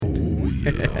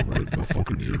right in the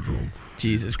fucking eardrum.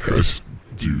 Jesus Christ.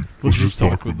 Dude, let's just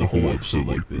talk with the whole episode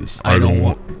like this. I don't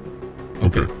want...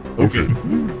 Okay.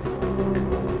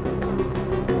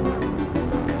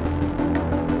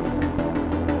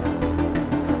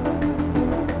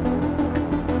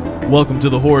 Welcome to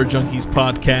the Horror Junkies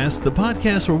podcast, the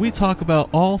podcast where we talk about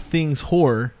all things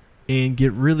horror and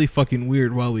get really fucking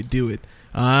weird while we do it.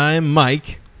 I'm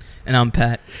Mike. And I'm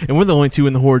Pat. And we're the only two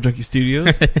in the Horror Junkie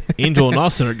studios. Angel and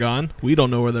Austin are gone. We don't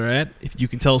know where they're at. If you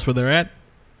can tell us where they're at,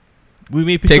 we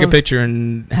may take a picture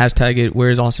and hashtag it,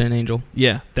 where's Austin and Angel?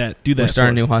 Yeah, do that. We're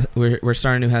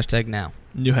starting a new hashtag now.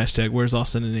 New hashtag, where's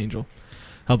Austin and Angel?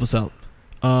 Help us out.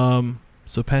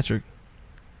 So Patrick,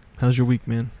 how's your week,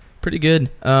 man? Pretty good.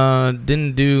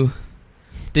 Didn't do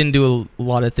a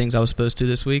lot of things I was supposed to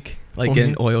this week, like get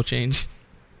an oil change.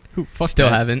 Still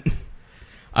haven't.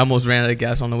 I almost ran out of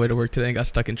gas on the way to work today and got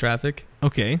stuck in traffic.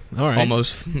 Okay, all right.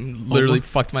 Almost literally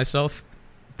fucked myself.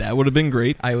 That would have been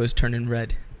great. I was turning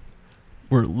red.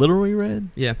 Were literally red?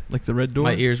 Yeah. Like the red door?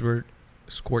 My ears were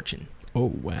scorching. Oh,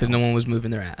 wow. Because no one was moving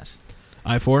their ass.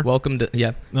 I-4? Welcome to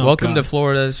God. to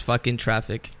Florida's fucking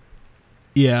traffic.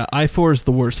 Yeah, I-4 is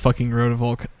the worst fucking road of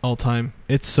all time.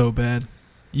 It's so bad.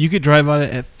 You could drive on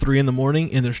it at 3 in the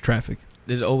morning and there's traffic.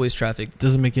 There's always traffic.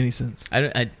 Doesn't make any sense.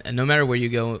 No matter where you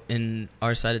go in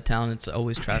our side of town, it's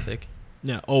always traffic.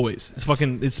 Yeah, always.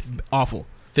 It's awful.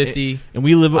 50. And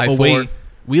we live I-4. away.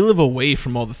 We live away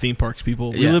from all the theme parks,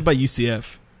 people. We Yeah. live by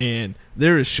UCF, and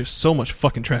there is just so much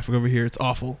fucking traffic over here. It's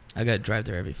awful. I gotta drive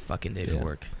there every fucking day for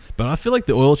work. But I feel like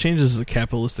the oil changes is a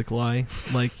capitalistic lie.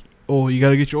 Like, oh, you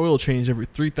gotta get your oil changed every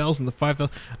 3,000 to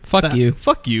 5,000. Fuck you.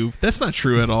 Fuck you. That's not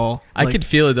true at all. I could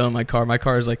feel it though in my car. My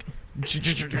car is like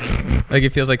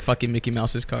it feels like fucking Mickey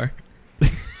Mouse's car.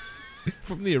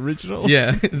 From the original?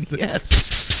 Yeah.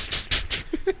 Yes.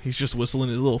 He's just whistling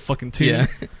his little fucking tune. Yeah.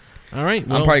 All right.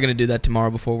 Well, I'm probably going to do that tomorrow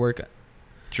before work.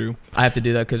 True. I have to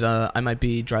do that because I might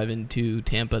be driving to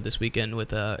Tampa this weekend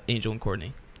with Angel and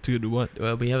Courtney. To do what?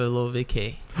 We have a little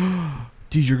vacay.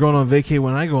 Dude, you're going on vacay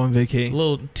when I go on vacay. A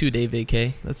little 2-day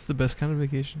vacay. That's the best kind of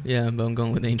vacation. Yeah, but I'm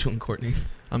going with Angel and Courtney.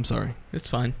 I'm sorry. It's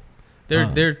fine.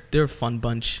 They're a fun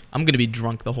bunch. I'm going to be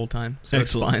drunk the whole time, so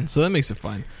Excellent. It's fine. So that makes it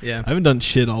fine. Yeah. I haven't done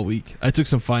shit all week. I took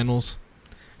some finals.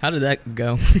 How did that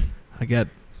go? I got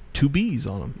 2 B's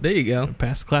on them. There you go. I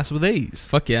passed the class with A's.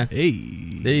 Fuck yeah. Hey.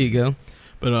 There you go.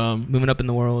 But moving up in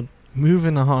the world.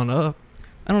 Moving on up.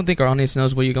 I don't think our audience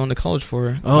knows what you're going to college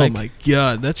for. Oh Mike. my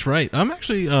God, that's right. I'm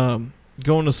actually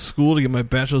going to school to get my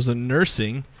bachelor's in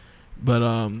nursing, but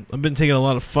I've been taking a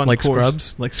lot of fun like courses.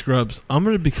 Scrubs. Like Scrubs. I'm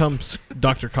going to become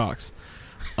Dr. Cox.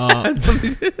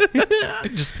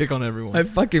 Just pick on everyone. I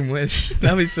fucking wish.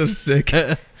 That'd be so sick.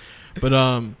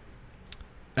 But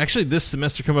actually, this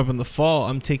semester coming up in the fall,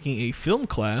 I'm taking a film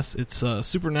class. It's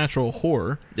supernatural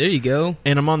horror. There you go.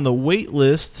 And I'm on the wait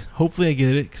list. Hopefully I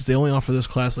get it, because they only offer this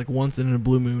class like once in a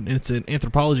blue moon. And it's an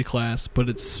anthropology class, but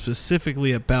it's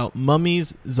specifically about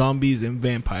mummies, zombies, and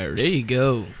vampires. There you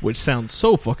go. Which sounds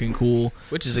so fucking cool.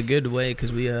 Which is a good way,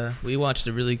 because we watched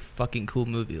a really fucking cool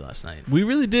movie last night. We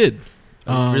really did.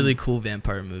 A really cool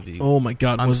vampire movie. Oh my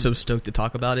God. I'm so stoked to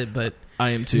talk about it, but I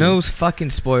am too. No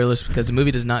fucking spoilers, because the movie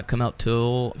does not come out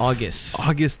till August.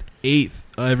 August 8th,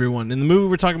 everyone. And the movie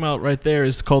we're talking about right there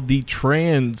is called The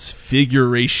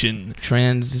Transfiguration.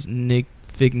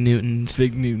 Fig Newtons.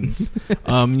 Fig Newtons.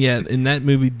 Yeah, and that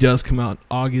movie does come out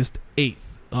August 8th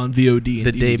on VOD and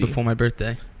the DVD. day before my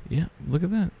birthday. Yeah, look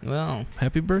at that. Well,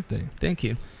 happy birthday. Thank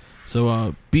you.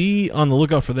 So be on the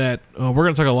lookout for that. We're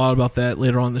going to talk a lot about that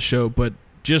later on in the show, but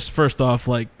just first off,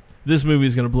 like, this movie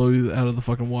is going to blow you out of the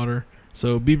fucking water.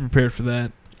 So be prepared for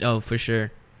that. Oh, for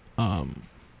sure.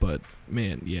 But,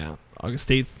 man, yeah, August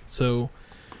 8th. So,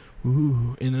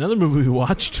 in another movie we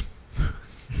watched...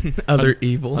 Another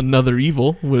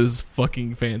Evil was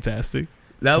fucking fantastic.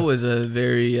 That was a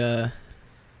very...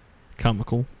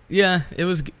 comical. Yeah, it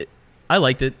was... I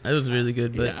liked it. It was really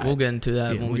good, but we'll get into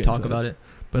that when we talk about it.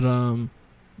 But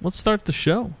let's start the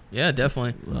show. Yeah,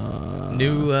 definitely.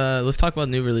 Let's talk about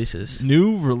new releases.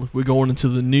 We're going into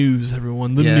the news,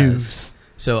 everyone. The news.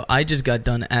 So I just got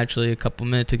done actually a couple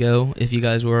minutes ago. If you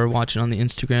guys were watching on the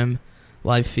Instagram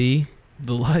live feed.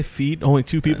 The live feed? Only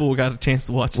 2 people got a chance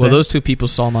to watch that. Well, those 2 people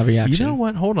saw my reaction. You know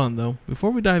what? Hold on, though.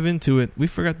 Before we dive into it, we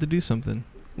forgot to do something.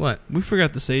 What? We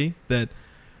forgot to say that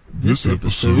this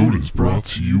episode is brought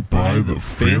to you by the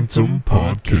Phantom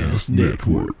Podcast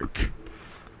Network.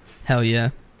 Hell yeah.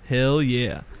 Hell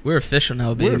yeah. We're official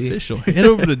now, baby. We're official. Head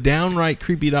over to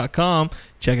downrightcreepy.com.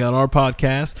 Check out our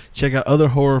podcast. Check out other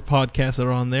horror podcasts that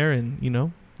are on there. And,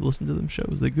 listen to them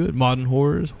shows. They're good. Modern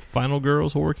Horrors, Final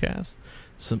Girls Horrorcast.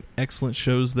 Some excellent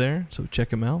shows there. So check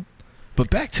them out. But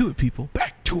back to it, people.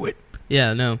 Back to it.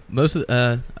 Yeah, no. Most of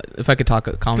if I could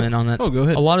comment on that. Oh, go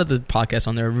ahead. A lot of the podcasts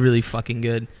on there are really fucking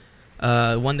good.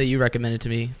 One that you recommended to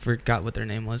me, forgot what their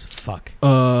name was. Fuck.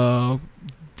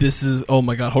 This is, oh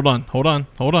my god, hold on.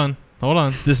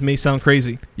 This may sound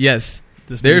crazy. Yes.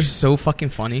 They're so fucking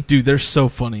funny. Dude, they're so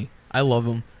funny. I love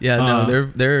them. Yeah,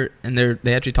 no,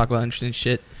 they actually talk about interesting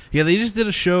shit. Yeah, they just did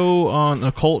a show on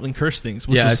occult and curse things.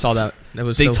 I saw that.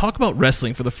 They talk about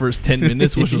wrestling for the first 10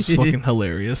 minutes, which was fucking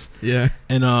hilarious. Yeah.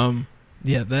 And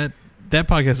that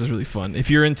podcast is really fun. If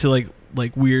you're into like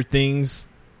weird things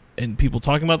and people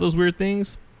talking about those weird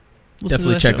things,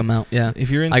 definitely check them out. Yeah. If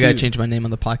you're into, I gotta change my name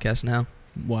on the podcast now.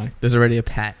 Why? There's already a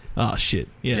Pat. Oh shit.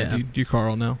 Yeah. Dude, you're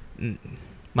Carl now.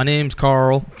 My name's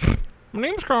Carl. My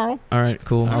name's Carl. All right,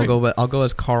 cool. I'll go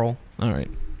as Carl. All right.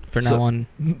 For now on.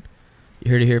 You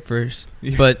heard it here first.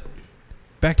 Yeah. But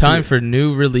back time for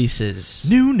new releases.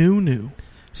 New.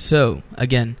 So,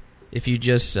 again, if you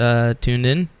just tuned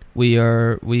in,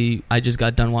 I just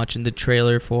got done watching the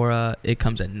trailer for It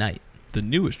Comes at Night. The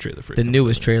newest trailer for it. The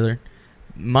newest trailer.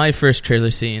 My first trailer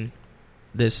seeing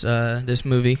this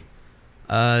movie.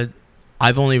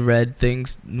 I've only read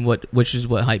things which is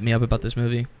what hyped me up about this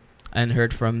movie, and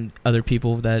heard from other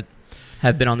people that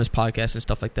have been on this podcast and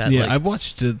stuff like that. Yeah, I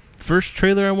watched the first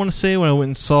trailer, I want to say, when I went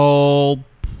and saw...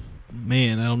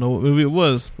 Man, I don't know what movie it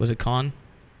was. Was it Kong?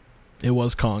 It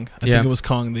was Kong. I think it was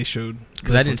Kong they showed.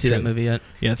 Because I didn't see that movie yet.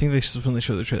 Yeah, I think when they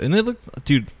showed the trailer. And it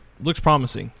looks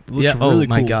promising. It looks really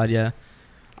cool. My God, yeah.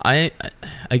 I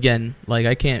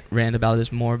can't rant about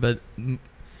this more, but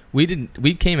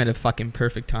we came at a fucking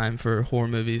perfect time for horror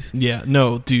movies. Yeah,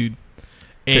 no, dude.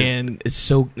 And it's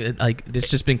so it's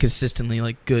just been consistently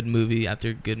like good movie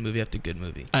after good movie after good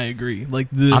movie. I agree. Like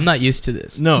this, I'm not used to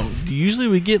this. No, usually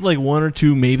we get like one or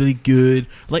two maybe good.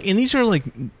 Like, and these are like,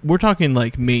 we're talking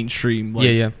like mainstream.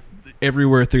 Like,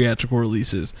 everywhere theatrical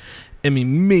releases. I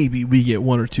mean, maybe we get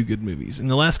one or two good movies. In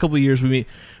the last couple of years, we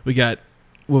got,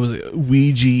 what was it?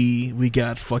 Ouija. We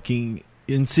got fucking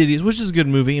Insidious, which is a good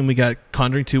movie, and we got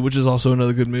Conjuring 2, which is also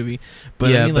another good movie.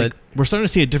 But I mean, we're starting to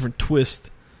see a different twist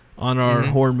on our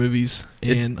horror movies,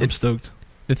 and I'm stoked.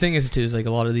 The thing is, too, is like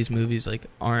a lot of these movies like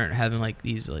aren't having like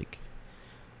these like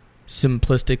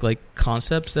simplistic like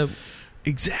concepts that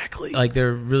exactly like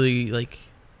they're really like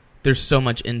there's so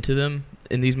much into them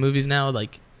in these movies now,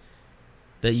 like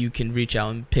that you can reach out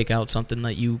and pick out something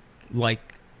that you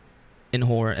like in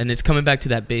horror, and it's coming back to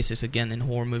that basis again in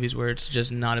horror movies where it's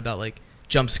just not about like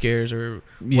jump scares or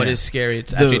what is scary.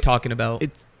 It's actually talking about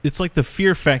it's like the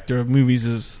fear factor of movies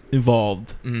is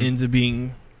evolved into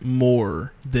being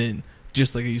more than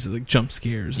just like I used to like jump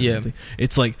scares. And everything.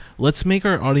 It's like, let's make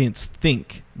our audience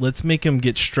think. Let's make them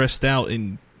get stressed out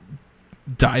and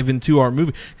dive into our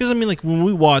movie. Because I mean, like when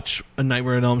we watch A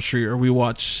Nightmare on Elm Street, or we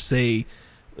watch, say,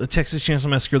 the Texas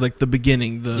Chainsaw Massacre, like the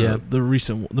beginning, the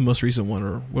most recent one,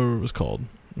 or whatever it was called.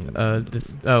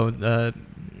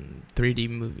 3D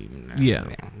movie. Yeah,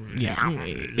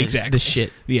 exactly. The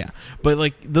shit. Yeah, but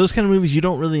like those kind of movies, you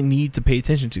don't really need to pay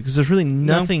attention to because there's really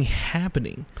nothing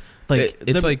happening. Like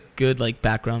it's like good like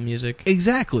background music.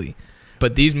 Exactly.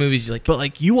 But these movies,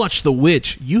 like you watch The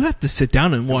Witch, you have to sit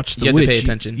down and watch The Witch. You have to pay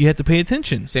attention. You have to pay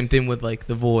attention. Same thing with like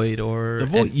The Void or The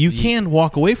Void. You can't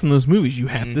walk away from those movies. You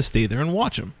have to stay there and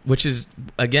watch them. Which is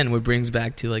again what brings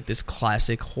back to like this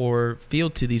classic horror feel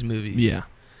to these movies. Yeah.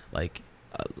 Like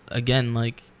again,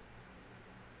 like.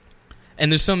 And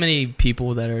there's so many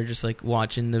people that are just like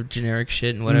watching the generic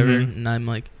shit and whatever, and I'm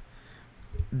like,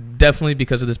 definitely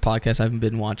because of this podcast, I've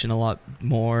been watching a lot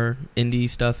more indie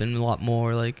stuff and a lot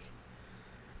more like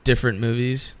different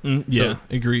movies. So,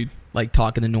 agreed. Like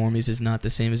talking to normies is not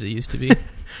the same as it used to be.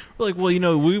 We're like, well, you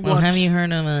know, we watch. Have you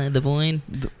heard of The Void?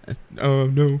 Oh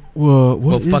no.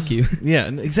 Well, fuck you. Yeah,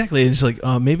 exactly. And it's like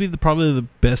maybe probably the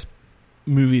best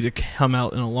movie to come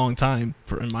out in a long time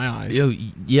in my eyes.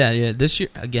 Yeah. This year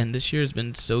has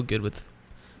been so good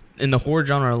in the horror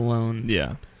genre alone.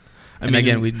 Yeah, I mean,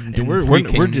 again,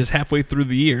 we're just halfway through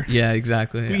the year. Yeah,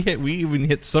 exactly. Yeah. We even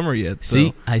hit summer yet. So.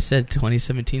 See, I said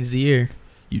 2017's the year.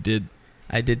 You did.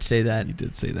 I did say that. You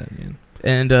did say that, man.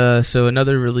 And so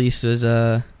another release was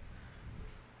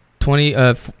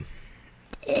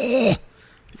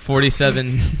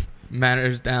 47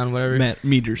 meters down, whatever.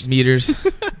 Meters.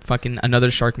 Fucking another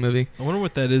shark movie. I wonder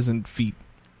what that is in feet.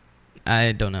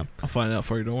 I don't know. I'll find out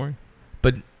for you, don't worry.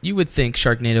 But you would think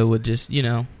Sharknado would just,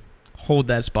 hold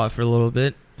that spot for a little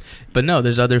bit. But no,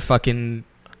 there's other fucking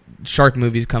shark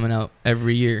movies coming out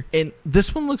every year. And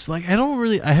this one looks like,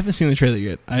 I haven't seen the trailer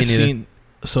yet.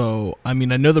 So, I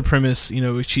mean, I know the premise,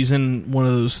 she's in one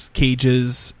of those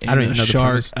cages. And I don't even know the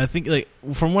shark. The premise. I think, like,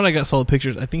 from what I saw the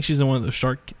pictures, I think she's in one of those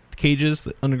shark cages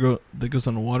that goes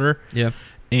underwater. Yeah.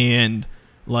 And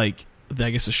like I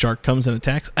guess a shark comes and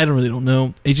attacks. I don't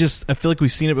know. I feel like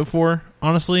we've seen it before,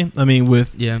 honestly. I mean,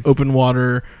 with open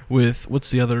water, with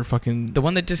what's the other fucking the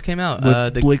one that just came out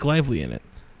with Blake Lively in it.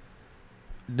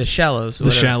 The Shallows.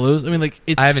 The Shallows. I mean, like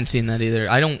I haven't seen that either.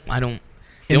 I don't.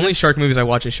 The only shark movies I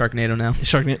watch is Sharknado now.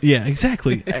 Sharknado. Yeah,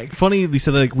 exactly. Funny, they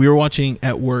said that, like, we were watching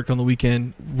at work on the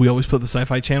weekend. We always put the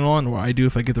Sci-Fi Channel on, or I do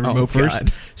if I get the remote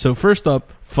first. So first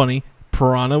up, funny,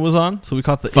 Piranha was on. So we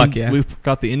caught we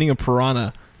got the ending of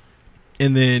Piranha.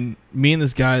 And then me and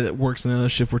this guy that works in another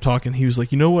shift were talking. He was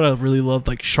like, you know what I really loved?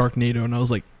 Like Sharknado. And I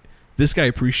was like, this guy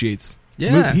appreciates...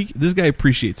 Yeah, this guy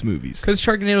appreciates movies because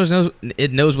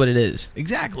Sharknado knows what it is.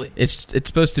 Exactly. It's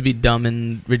supposed to be dumb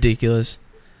and ridiculous.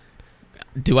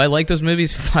 Do I like those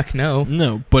movies? Fuck no.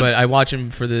 No, but I watch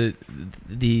them for the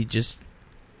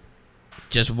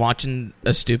just watching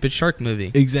a stupid shark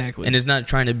movie. Exactly. And it's not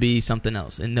trying to be something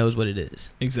else. It knows what it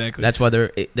is. Exactly. That's why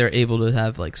they're able to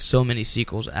have like so many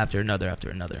sequels after another.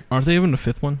 Aren't they having a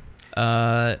fifth one?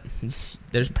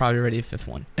 There's probably already a fifth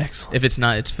one. Excellent. If it's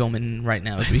not, it's filming right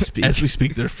now as we speak. As we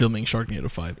speak, they're filming Sharknado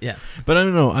 5. Yeah. But I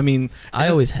don't know. I mean... I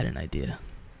always had an idea.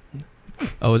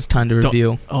 Oh, it's time to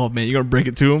reveal. Oh, man, you're going to break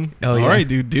it to him? Oh, yeah. All right,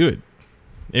 dude, do it.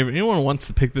 If anyone wants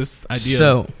to pick this idea,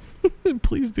 so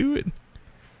please do it.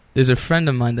 There's a friend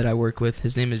of mine that I work with.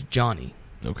 His name is Johnny.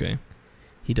 Okay.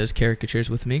 He does caricatures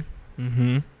with me.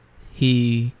 Mm-hmm.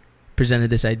 He presented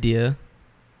this idea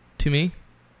to me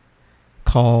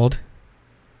called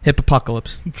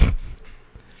Hippopocalypse.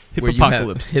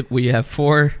 Hippopocalypse. Where you have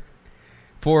four.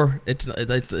 It's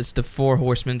the four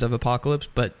horsemen of apocalypse,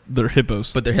 but they're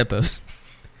hippos.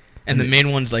 And the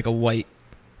main one's like a white,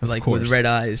 like with red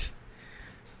eyes.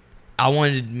 I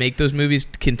wanted to make those movies,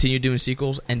 continue doing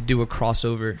sequels, and do a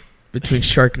crossover between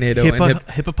Sharknado and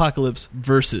Hippopocalypse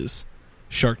versus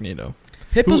Sharknado.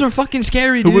 Hippos are fucking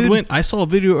scary, dude. Who would win? I saw a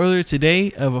video earlier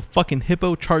today of a fucking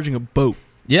hippo charging a boat.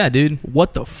 Yeah, dude.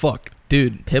 What the fuck?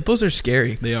 Dude, hippos are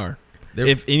scary. They are.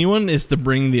 If anyone is to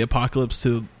bring the apocalypse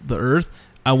to the earth,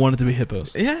 I want it to be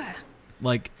hippos. Yeah.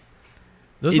 Like,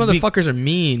 those motherfuckers are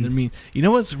mean. They're mean. You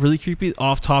know what's really creepy?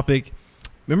 Off topic.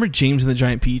 Remember James and the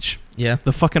Giant Peach? Yeah.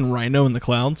 The fucking rhino in the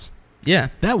clouds? Yeah.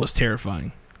 That was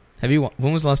terrifying. When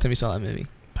was the last time you saw that movie?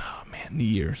 Oh, man.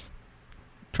 Years.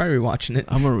 Try rewatching it.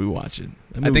 I'm going to rewatch it.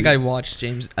 I think I watched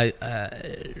James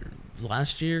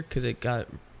last year because it got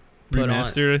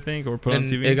remastered, I think, or put on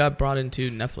TV. It got brought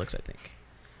into Netflix, I think.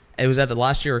 It was either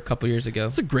last year or a couple years ago.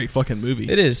 It's a great fucking movie.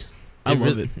 It is. I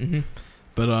love it. Mm-hmm.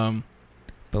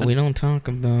 But we don't talk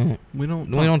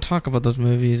about those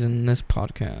movies in this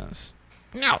podcast.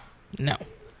 No.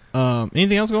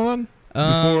 Anything else going on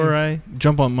before I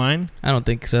jump on mine? I don't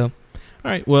think so. All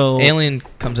right. Well, Alien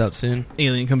comes out soon.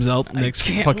 Alien comes out next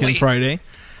fucking wait. Friday.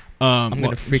 I'm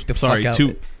gonna freak the fuck out.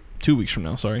 2 weeks from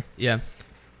now. Sorry. Yeah.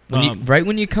 Right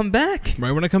when you come back.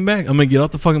 Right when I come back, I'm gonna get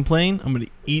off the fucking plane. I'm gonna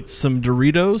eat some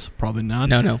Doritos. Probably not.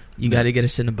 No. You got to get a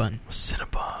Cinnabon.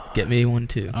 Get me one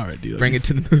too. All right, dude. Bring it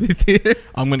to the movie theater.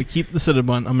 I'm gonna keep the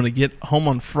Cinnabon. I'm gonna get home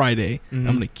on Friday. Mm-hmm.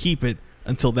 I'm gonna keep it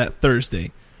until that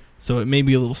Thursday, so it may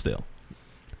be a little stale.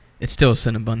 It's still a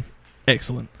Cinnabon.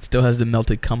 Excellent. Still has the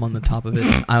melted cum on the top of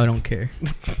it. I don't care.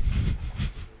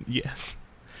 Yes.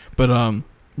 But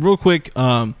real quick,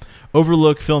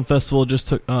 Overlook Film Festival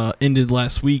just ended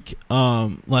last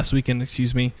weekend,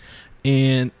 excuse me,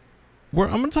 and I'm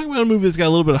going to talk about a movie that's got a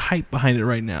little bit of hype behind it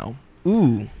right now.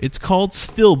 Ooh. It's called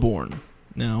Stillborn.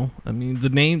 Now, I mean,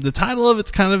 the title of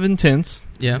it's kind of intense.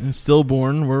 Yeah.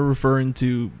 Stillborn, we're referring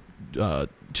to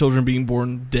children being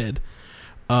born dead.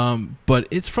 But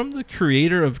it's from the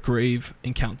creator of Grave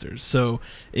Encounters. So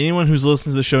anyone who's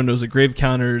listened to the show knows that Grave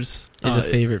Encounters is a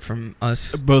favorite from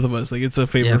us. Both of us. Like, it's a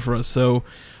favorite for us. So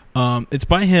it's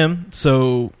by him.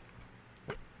 So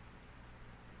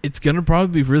it's going to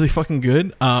probably be really fucking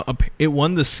good. It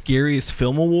won the Scariest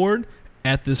Film Award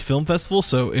at this film festival.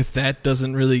 So if that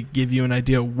doesn't really give you an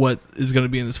idea what is going to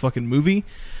be in this fucking movie,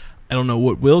 I don't know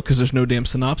what will, because there's no damn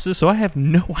synopsis, so I have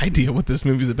no idea what this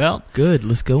movie's about. Good,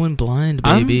 let's go in blind,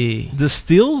 baby. The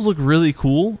stills look really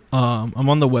cool. I'm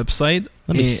on the website.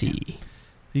 Let me see.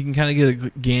 You can kind of get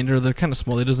a gander. They're kind of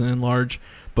small. It doesn't enlarge.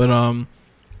 But,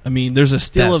 I mean, there's a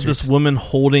still of this woman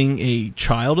holding a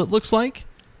child, it looks like.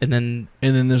 And then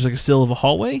there's like a still of a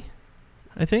hallway,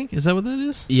 I think. Is that what that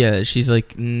is? Yeah, she's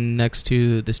like next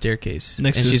to the staircase.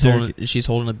 She's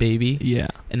holding a baby. Yeah.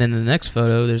 And then in the next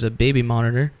photo, there's a baby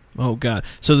monitor. Oh, God.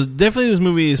 So definitely this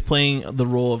movie is playing the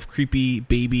role of creepy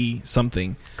baby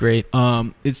something. Great.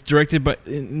 It's directed by,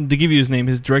 to give you his name,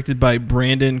 it's directed by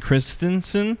Brandon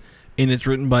Christensen, and it's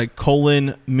written by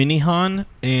Colin Minihan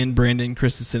and Brandon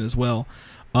Christensen as well.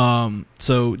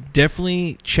 So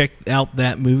definitely check out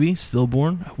that movie,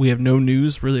 Stillborn. We have no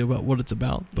news really about what it's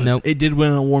about. But nope. It did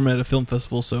win an award at a film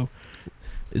festival, so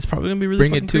it's probably going to be really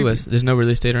Bring it to creepy. us. There's no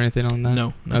release date or anything on that?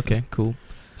 No. Nothing. Okay, cool.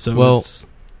 So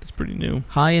it's pretty new.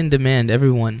 High in demand,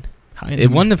 everyone.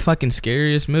 It won the fucking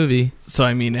scariest movie. So,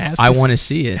 I mean, I want to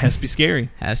see it. It has to be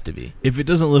scary. Has to be. If it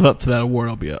doesn't live up to that award,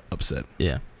 I'll be upset.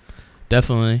 Yeah.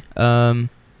 Definitely.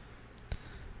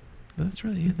 That's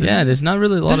really it. There's not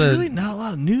really not a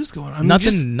lot of news going on. I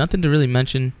mean, nothing to really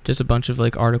mention. Just a bunch of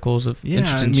like articles of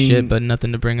interesting shit, but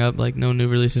nothing to bring up. Like no new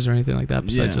releases or anything like that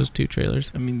besides those 2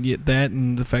 trailers. I mean, that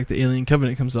and the fact that Alien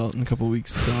Covenant comes out in a couple of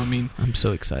weeks. So I mean, I'm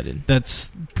so excited. That's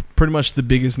pretty much the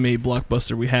biggest made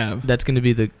blockbuster we have. That's gonna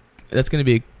be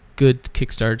a good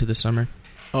Kickstarter to the summer.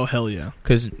 Oh hell yeah!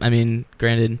 Because I mean,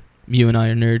 granted, you and I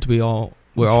are nerds.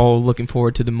 We're all looking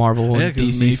forward to the Marvel and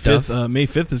DC stuff. May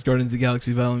 5th is Guardians of the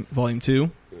Galaxy Volume 2.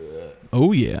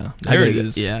 Oh, yeah. There it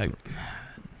is. Yeah.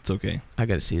 It's okay. I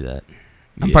got to see that.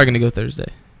 I'm probably going to go Thursday.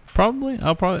 Probably.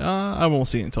 I won't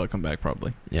see it until I come back,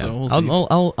 probably. Yeah. So we'll see.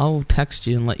 I'll text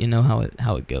you and let you know how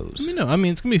it goes. Let me know. I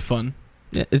mean, it's going to be fun.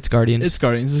 Yeah, it's Guardians. It's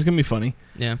Guardians. It's going to be funny.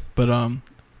 Yeah. But,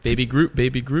 Baby Groot.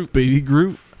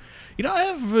 You know, I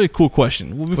have a really cool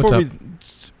question. Well, before What's up?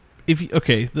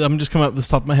 I'm just coming up with the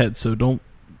top of my head, so don't,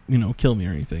 kill me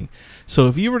or anything. So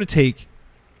if you were to take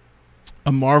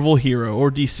a Marvel hero or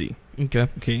DC,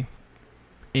 okay,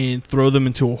 and throw them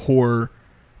into a horror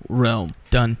realm,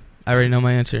 done. I already know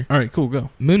my answer. All right, cool, go.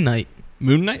 Moon Knight.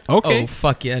 Okay. Oh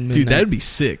fuck yeah, Moon dude, Knight. that'd be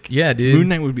sick. Yeah, dude. Moon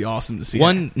Knight would be awesome to see.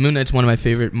 Moon Knight's one of my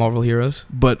favorite Marvel heroes.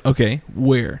 But okay,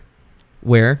 where?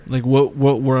 Like what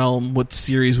realm? What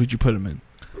series would you put him in?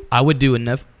 I would do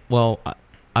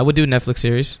I would do a Netflix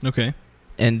series. Okay.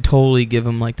 And totally give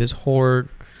him like this horror.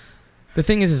 The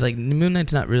thing is like Moon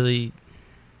Knight's not really.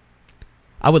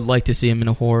 I would like to see him in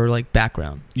a horror like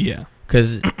background. Yeah.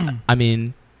 Because I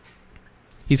mean,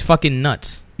 he's fucking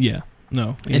nuts. Yeah.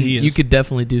 No. And he is. you could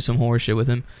definitely do some horror shit with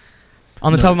him.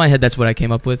 On the top of my head, that's what I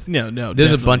came up with. No.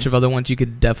 There's definitely. a bunch of other ones you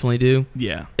could definitely do.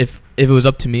 Yeah. If it was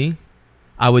up to me,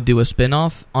 I would do a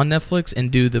spin-off on Netflix and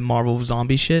do the Marvel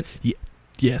zombie shit.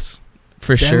 Yes.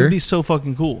 For sure. That would be so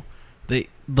fucking cool. They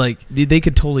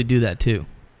could totally do that too.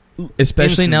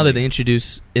 Especially now that they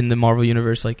introduce in the Marvel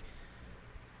universe like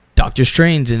Doctor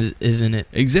Strange is in it.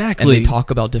 Exactly. And they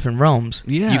talk about different realms.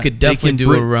 Yeah. You could definitely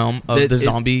do a realm of the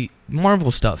zombie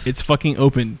Marvel stuff. It's fucking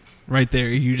open right there.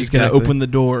 You just gotta open the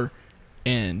door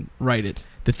and write it.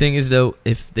 The thing is though,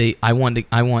 I want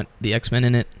the X-Men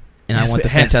in it, and I want the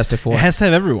Fantastic Four. It has to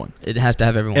have everyone. It has to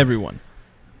have everyone. Everyone.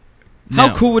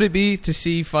 How cool would it be to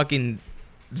see fucking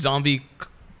zombie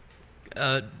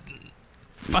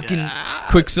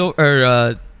Quicksilver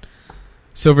or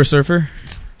Silver Surfer?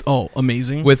 Oh,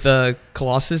 amazing. With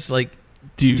Colossus, like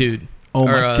dude. Oh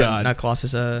my god. Not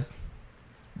Colossus,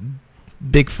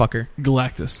 big fucker.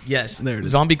 Galactus. Yes. There it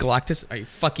is. Zombie Galactus? Are you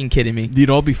fucking kidding me? You'd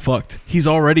all be fucked. He's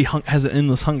already has an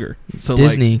endless hunger. So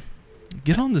Disney.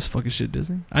 Get on this fucking shit,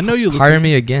 Disney. I know you listen. Hire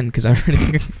me again, because I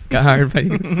already got hired by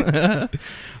you.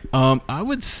 I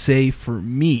would say for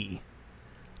me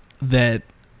that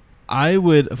I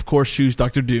would, of course, choose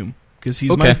Dr. Doom because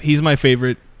he's my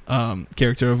favorite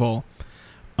character of all.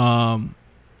 And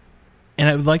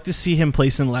I would like to see him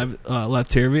placed in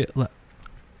Latveria.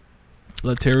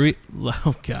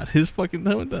 Oh god, his fucking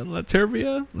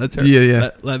Latveria.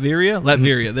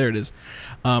 Latveria. There it is.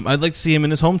 I'd like to see him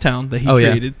in his hometown that he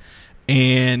created.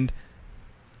 And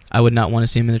I would not want to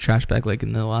see him in a trash bag like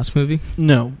in the last movie.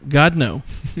 No, God no.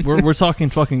 We're talking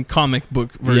fucking comic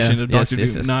book version of Doctor Doom,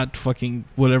 yes. not fucking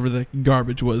whatever the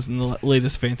garbage was in the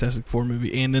latest Fantastic Four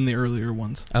movie and in the earlier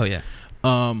ones. Oh yeah.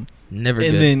 Never.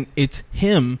 And good. then it's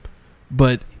him,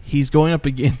 but he's going up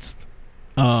against,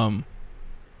 God,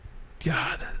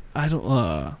 I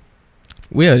don't.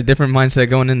 We had a different mindset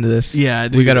going into this. Yeah,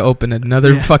 we got to open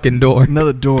another fucking door.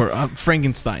 Another door.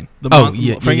 Frankenstein.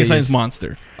 Frankenstein's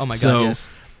monster. Oh my god. Yes.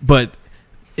 But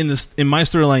in my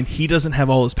storyline, he doesn't have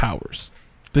all his powers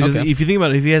because if you think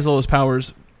about it, if he has all his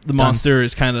powers, the monster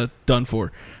is kind of done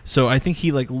for. So I think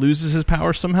he loses his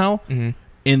power somehow, and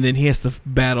then he has to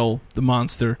battle the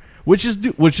monster, which is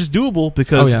doable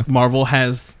because Marvel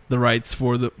has the rights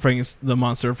for the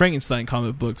Monster of Frankenstein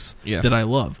comic books that I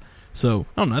love. So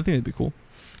I don't know. I think it'd be cool.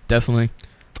 Definitely.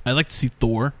 I'd like to see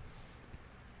Thor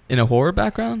in a horror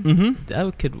background.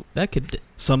 Mm-hmm. That could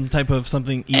some type of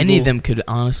something evil. Any of them could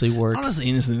honestly work. Honestly,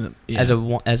 innocent as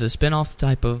a spin-off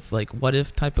type of what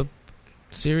if type of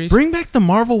series. Bring back the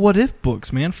Marvel What If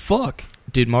books, man. Fuck,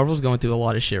 dude. Marvel's going through a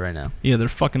lot of shit right now. Yeah, they're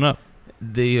fucking up.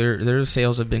 Their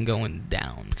sales have been going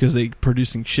down because they're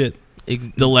producing shit.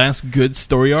 the last good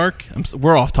story arc.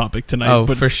 We're off topic tonight. Oh,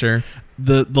 but for sure.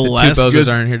 The last two good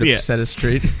aren't here to set us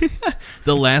straight.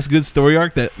 The last good story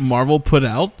arc that Marvel put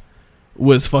out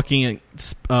was fucking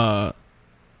Dan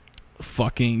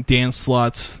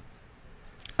Slott's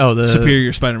the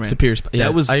Superior Spider-Man. Yeah,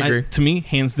 that was, I agree. to me,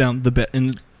 hands down the best.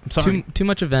 And I'm sorry, too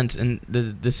much events, and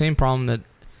the same problem that,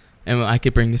 and I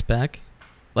could bring this back,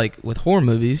 like with horror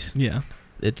movies. Yeah,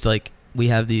 it's like we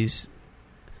have these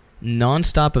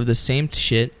non-stop of the same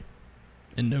shit.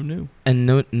 And no new. And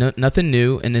no nothing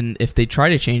new. And then if they try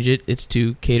to change it, it's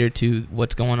to cater to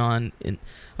what's going on.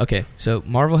 Okay, so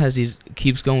Marvel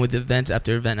keeps going with events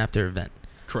after event after event.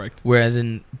 Correct. Whereas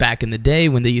back in the day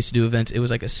when they used to do events, it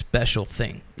was like a special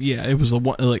thing. Yeah, it was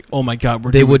like, oh my god,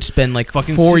 they would spend like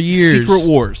fucking 4 years. Secret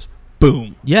Wars.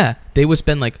 Boom. Yeah, they would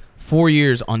spend like 4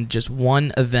 years on just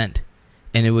one event,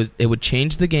 and it would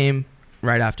change the game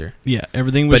right after. Yeah,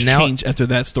 everything was changed after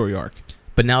that story arc.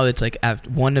 But now it's like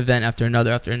one event after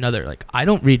another. Like, I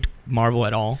don't read Marvel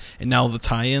at all. And now the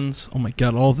tie-ins. Oh my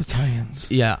god, all the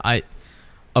tie-ins. Yeah,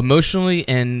 emotionally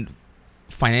and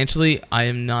financially, I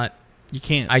am not.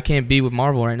 I can't be with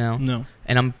Marvel right now. No.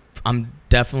 And I'm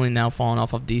definitely now falling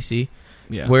off of DC.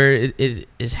 Yeah. Where it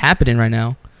is happening right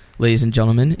now, ladies and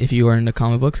gentlemen, if you are into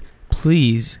comic books,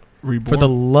 please, Reborn. For the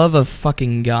love of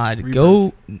fucking God, Rebirth.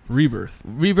 go. Rebirth.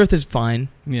 Rebirth is fine.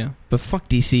 Yeah. But fuck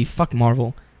DC, fuck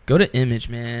Marvel. Go to Image,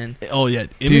 man. Oh, yeah.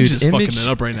 Image is fucking it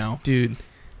up right now. Dude,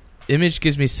 Image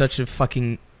gives me such a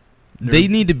fucking... They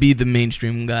need to be the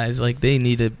mainstream guys. Like, they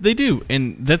need to... They do.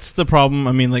 And that's the problem.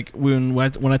 I mean, like, when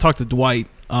I talked to Dwight,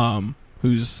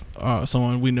 who's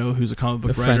someone we know who's a comic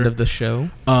book writer. A friend of the show.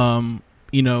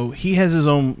 You know, he has his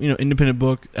own, independent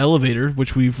book, Elevator,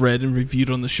 which we've read and reviewed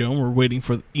on the show. And we're waiting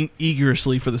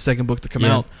eagerly for the second book to come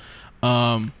out.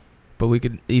 But we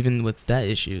could, even with that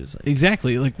issue...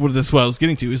 Exactly. Like, that's what I was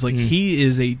getting to. Is like, he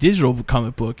is a digital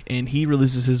comic book, and he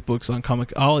releases his books on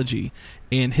Comixology.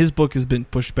 And his book has been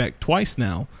pushed back twice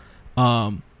now.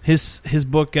 His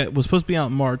book was supposed to be out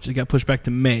in March. It got pushed back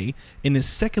to May. And his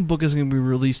second book is going to be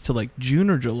released to, like, June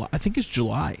or July. I think it's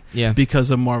July. Yeah. Because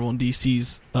of Marvel and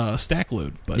DC's stack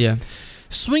load. But yeah.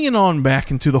 Swinging on back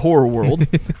into the horror world.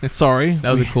 Sorry. That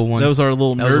was a cool one. That was our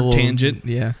little nerd tangent.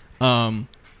 Yeah.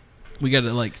 We got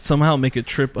to, like, somehow make a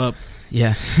trip up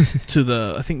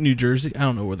to I think New Jersey. I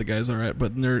don't know where the guys are at,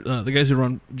 but the guys who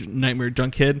run Nightmare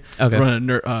Junkhead run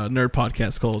a nerd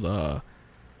podcast called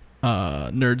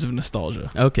Nerds of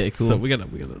Nostalgia. Okay, cool. So we gotta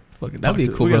fucking that'd be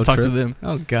cool. We gotta talk to them.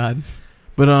 Oh god.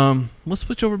 But let's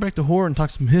switch over back to horror and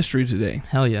talk some history today.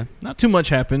 Hell yeah. Not too much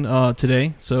happened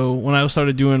today. So when I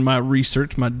started doing my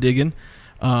research, my digging,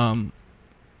 a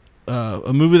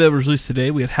movie that was released today,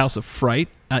 we had House of Fright,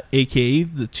 a.k.a.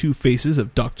 The Two Faces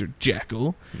of Dr.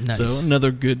 Jekyll. Nice. So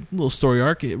another good little story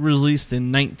arc. It released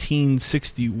in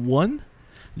 1961,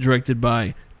 directed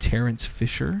by Terrence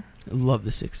Fisher. Love the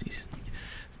 60s.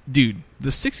 Dude, the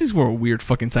 60s were a weird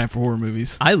fucking time for horror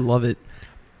movies. I love it.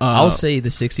 I'll say the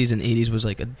 60s and 80s was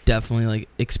like definitely like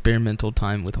experimental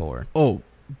time with horror. Oh,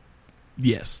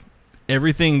 yes.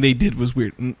 Everything they did was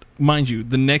weird. Mind you,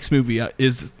 the next movie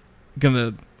is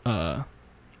gonna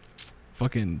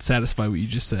fucking satisfy what you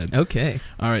just said. Okay.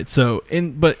 All right. So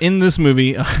in this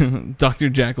movie, Dr.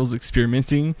 Jekyll's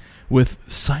experimenting with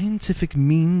scientific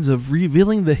means of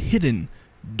revealing the hidden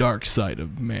dark side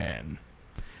of man,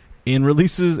 and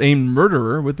releases a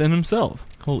murderer within himself.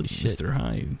 Holy shit, Mr.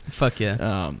 Hyde. Fuck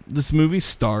yeah. This movie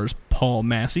stars Paul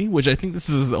Massey, which I think this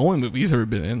is the only movie he's ever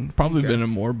been in. Probably been in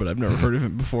more, but I've never heard of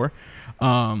him before.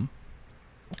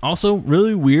 Also,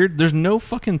 really weird. There's no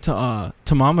fucking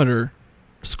thermometer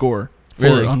score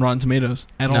on Rotten Tomatoes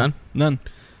at all. None.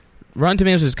 Rotten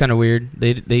Tomatoes is kind of weird.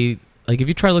 They like if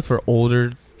you try to look for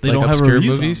older, they don't have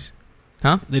reviews movies.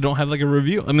 They don't have like a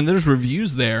review. I mean, there's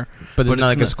reviews there, but there's not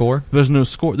like a score. There's no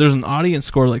score. There's an audience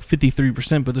score like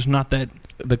 53%, but there's not that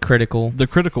the critical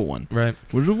one, right?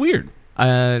 Which is weird.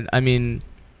 I mean,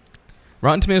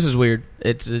 Rotten Tomatoes is weird.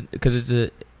 It's because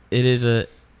it is a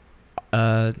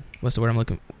what's the word I'm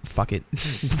looking? Fuck it.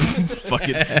 Fuck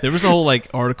it. There was a whole like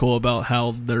article about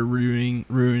how they're ruining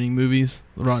movies.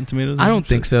 Rotten Tomatoes. I don't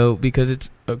think so because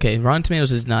it's okay. Rotten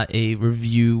Tomatoes is not a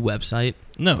review website.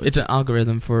 No, it's an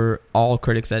algorithm for all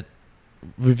critics that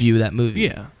review that movie.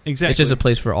 Yeah, exactly. It's just a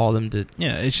place for all of them to.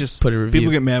 Yeah, it's just put a review.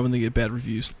 People get mad when they get bad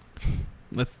reviews.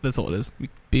 That's all it is.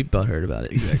 Be butthurt about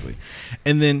it. Exactly.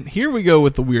 And then here we go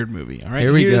with the weird movie. All right.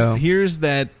 Here we go. Here's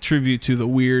that tribute to the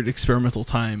weird experimental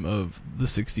time of the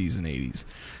 60s and 80s.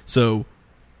 So,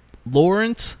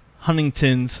 Lawrence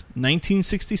Huntington's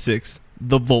 1966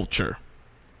 The Vulture.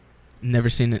 Never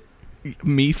seen it.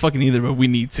 Me fucking either, but we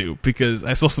need to because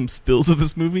I saw some stills of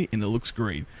this movie and it looks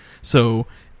great. So,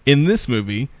 In this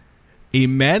movie, a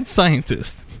mad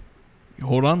scientist,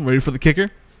 hold on, ready for the kicker,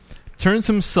 turns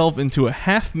himself into a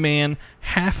half-man,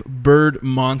 half-bird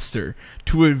monster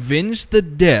to avenge the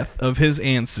death of his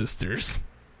ancestors.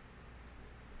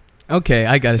 Okay,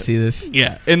 I gotta see this.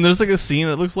 Yeah, and there's like a scene,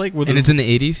 it looks like, and it's in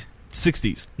the 80s?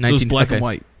 60s. So it's black and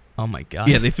white. Oh my god.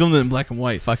 Yeah, they filmed it in black and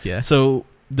white. Fuck yeah. So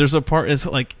there's a part, it's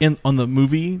like on the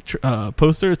movie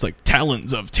poster, it's like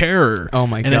Talons of Terror. Oh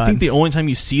my god. And I think the only time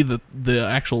you see the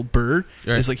actual bird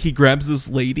is like he grabs this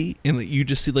lady and like, you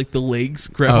just see like the legs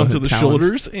grab onto the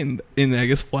shoulders and I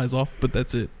guess flies off, but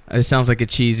that's it. It sounds like the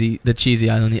cheesy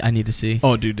island I need to see.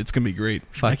 Oh dude, it's gonna be great.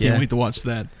 I can't wait to watch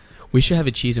that. We should have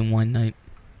a cheese and wine night.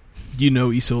 You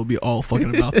know Issa will be all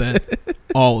fucking about that.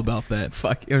 All about that.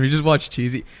 Fuck. If we just watch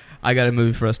cheesy. I got a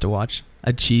movie for us to watch.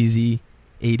 A cheesy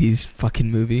 80s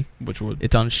fucking movie. Which one?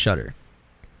 It's on Shudder.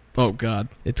 Oh god.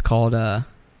 It's called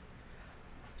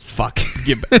fuck.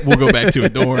 We'll go back to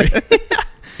it, don't worry.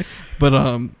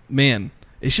 But man,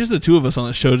 it's just the two of us on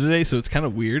the show today, so it's kind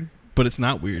of weird, but it's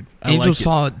not weird. Angel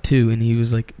saw it too, and he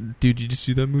was like, dude, you just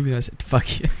see that movie? And I said,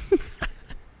 fuck you.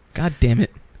 God damn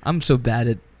it. I'm so bad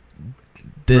at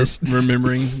this.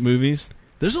 Remembering movies.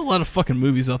 There's a lot of fucking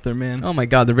movies out there, man. Oh my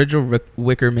god, the original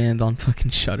Wicker Man's on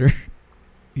fucking Shudder.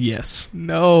 Yes.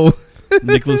 No.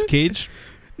 Nicolas Cage?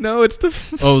 No, it's the...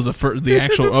 it was the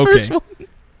actual... the okay. first one.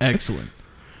 Excellent.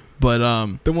 But,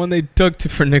 the one they took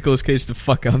for Nicolas Cage to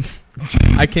fuck up.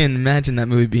 I can't imagine that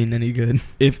movie being any good.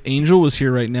 If Angel was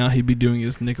here right now, he'd be doing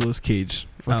his Nicolas Cage.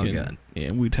 Fucking, oh god.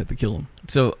 Yeah, we'd have to kill him.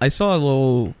 So, I saw a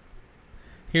little...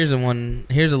 Here's a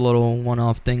little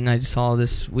one-off thing I saw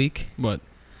this week. What?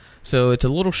 So it's a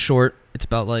little short. It's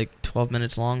about like 12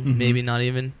 minutes long, maybe not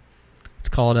even. It's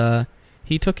called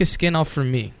He Took His Skin Off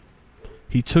From Me.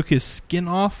 He took his skin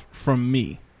off from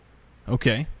me.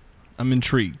 Okay. I'm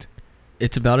intrigued.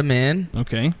 It's about a man.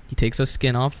 Okay. He takes a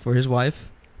skin off for his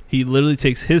wife. He literally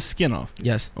takes his skin off.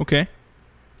 Yes. Okay.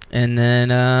 And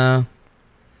then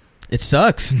it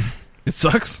sucks. It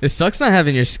sucks? It sucks not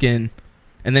having your skin.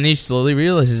 And then he slowly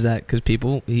realizes that because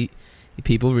people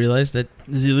realize that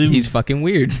he's fucking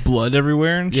weird. Blood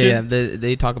everywhere and shit? Yeah,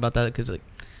 they talk about that because, like,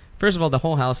 first of all, the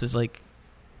whole house is like,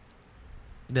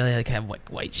 they like have like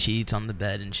white sheets on the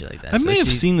bed and shit like that. I may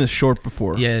have seen this short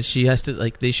before. Yeah, she has to,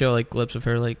 like, they show like clips of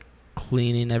her like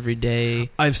cleaning every day.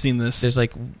 I've seen this. There's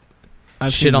like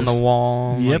shit on the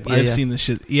wall. Yep, like, I've seen this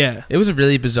shit. Yeah. It was a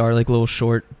really bizarre, like, little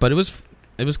short, but it was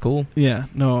cool. Yeah,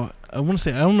 no, I want to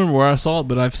say, I don't remember where I saw it,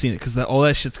 but I've seen it because all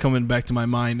that shit's coming back to my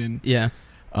mind. And yeah.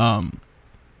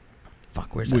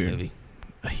 Fuck, where's weird. That movie?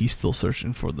 He's still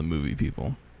searching for the movie,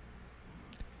 people.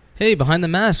 Hey, Behind the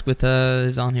Mask with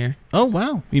is on here. Oh,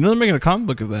 wow. You know they're making a comic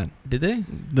book of that. Did they?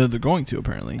 They're going to,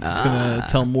 apparently. It's going to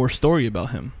tell more story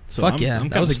about him. So fuck yeah.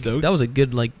 That was a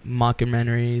good, like,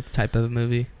 mockumentary type of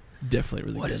movie. Definitely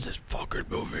really good. What is this fucking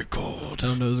movie called? I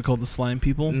don't know. Is it called The Slime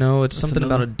People? No, it's something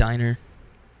about a diner.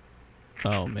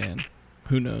 Oh, man.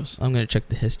 Who knows? I'm going to check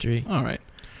the history. All right.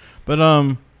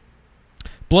 But,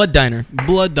 Blood Diner.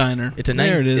 Blood Diner. It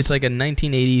is. It's like a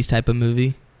 1980s type of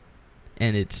movie.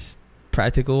 And it's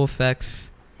practical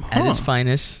effects at its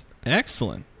finest.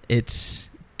 Excellent. It's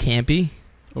campy.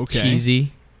 Okay.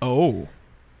 Cheesy. Oh.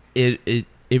 It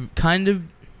kind of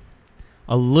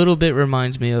a little bit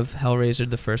reminds me of Hellraiser,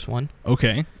 the first one.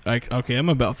 Okay. Okay, I'm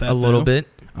about that. A little bit.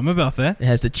 I'm about that. It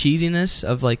has the cheesiness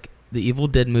of, like, the Evil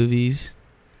Dead movies.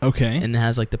 Okay. And it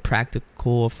has, like, the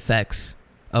practical effects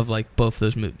of, like, both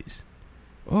those movies.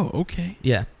 Oh, okay.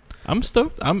 Yeah. I'm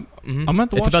stoked. I'm going to have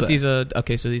to watch about that. These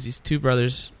okay, so these two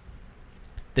brothers,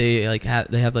 they like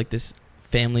have like this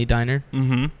family diner.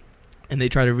 Mm-hmm. And they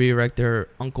try to resurrect their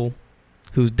uncle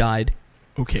who's died.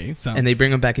 Okay. And they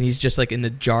bring him back, and he's just like in the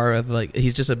jar of, like,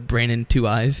 he's just a brain and two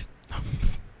eyes.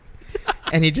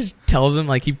 And he just tells them,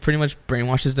 like, he pretty much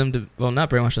brainwashes them to, well, not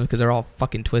brainwash them because they're all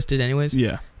fucking twisted anyways.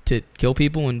 Yeah. To kill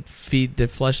people and feed the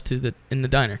flesh in the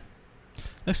diner.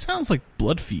 That sounds like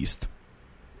Blood Feast.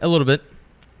 A little bit.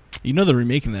 You know they're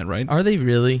remaking that, right? Are they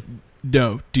really?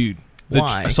 No, dude.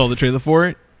 Why? I saw the trailer for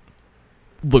it.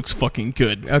 Looks fucking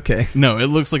good. Okay. No, it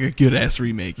looks like a good-ass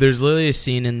remake. There's literally a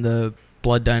scene in the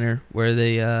Blood Diner where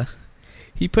they,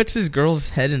 he puts his girl's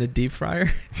head in a deep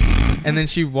fryer, and then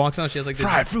she walks on, she has like this...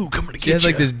 Fried food coming to get you. She has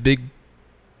like this big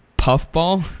puff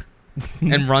ball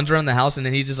and runs around the house, and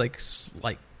then he just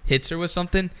like hits her with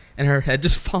something, and her head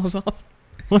just falls off.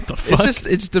 What the fuck?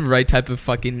 It's the right type of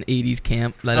fucking 80s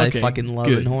camp that I fucking love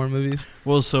in horror movies.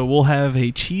 Well, so we'll have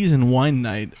a cheese and wine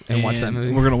night and watch that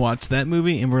movie. We're gonna watch that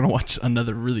movie, and we're gonna watch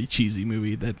another really cheesy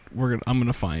movie that I'm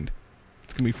gonna find.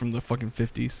 It's gonna be from the fucking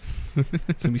 50s.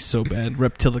 It's gonna be so bad,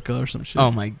 Reptilica or some shit.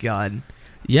 Oh my god,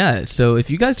 yeah. So if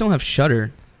you guys don't have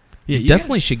Shudder, Yeah, you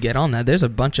definitely should get on that. There's a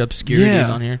bunch of obscurities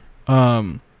on here.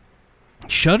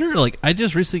 Shudder, like I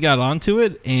just recently got onto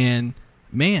it, and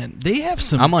man, they have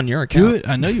some. I'm on your account. Good,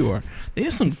 I know you are. They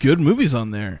have some good movies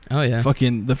on there. Oh yeah,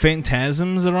 fucking the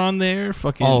Phantasms are on there.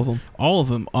 Fucking all of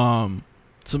them.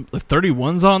 Some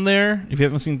 31's on there. If you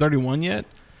haven't seen 31 yet,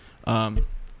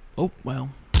 oh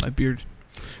well, my beard.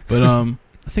 But I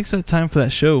think it's that time for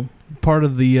that show. Part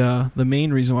of the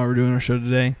main reason why we're doing our show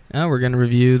today. Oh, we're gonna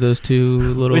review those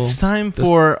two little. It's time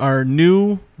for our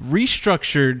new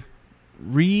restructured,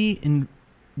 reinvented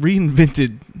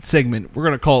segment. We're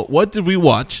gonna call it "What Did We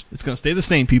Watch?" It's gonna stay the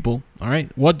same, people. All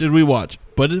right, what did we watch?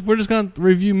 But we're just gonna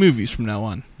review movies from now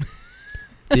on.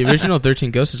 The original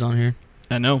 13 Ghosts is on here.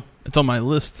 I know, it's on my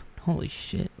list. Holy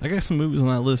shit! I got some movies on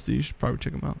that list. You should probably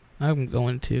check them out. I'm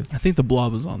going to. I think The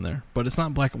Blob is on there, but it's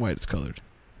not black and white. It's colored.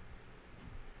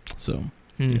 So,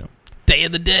 you know. Day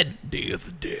of the Dead. Day of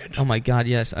the Dead. Oh my god,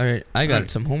 yes. All right, I got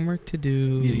some homework to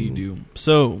do. Yeah, you do.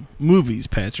 So, movies,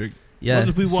 Patrick. Yeah. What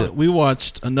did we watch? We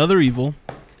watched Another Evil.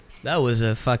 That was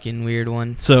a fucking weird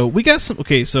one. So, we got some...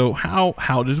 Okay, so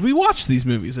how did we watch these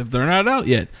movies if they're not out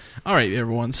yet? All right,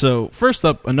 everyone. So, first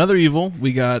up, Another Evil.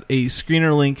 We got a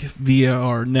screener link via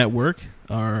our network.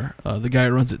 The guy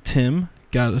who runs it, Tim,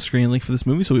 got a screener link for this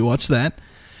movie, so we watched that.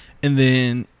 And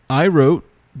then I wrote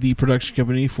the production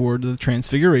company for The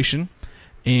Transfiguration,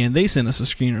 and they sent us a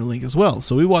screener link as well.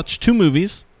 So we watched two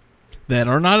movies that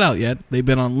are not out yet. They've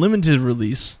been on limited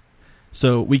release,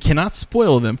 so we cannot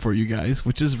spoil them for you guys,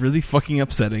 which is really fucking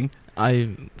upsetting.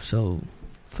 I'm so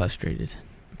frustrated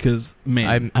because,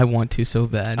 man, I want to so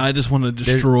bad. I just want to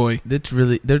destroy.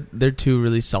 They're two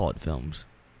really solid films.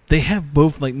 They have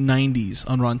both like 90s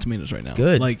on Rotten Tomatoes right now.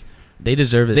 Good, like they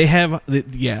deserve it.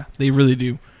 They really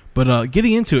do. But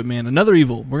getting into it, man, Another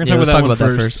Evil. We're going to talk about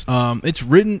that first. It's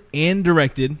written and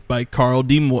directed by Carl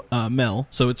D. Mell.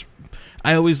 So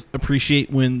I always appreciate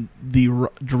when the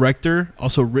director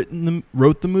also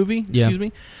wrote the movie. Excuse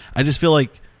me. I just feel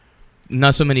like...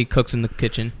 Not so many cooks in the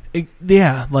kitchen.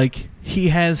 Like he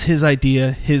has his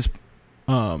idea, his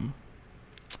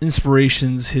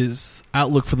inspirations, his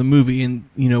outlook for the movie. And,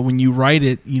 when you write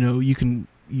it,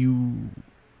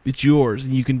 it's yours,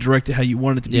 and you can direct it how you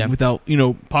want it to be without,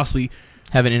 possibly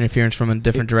having interference from a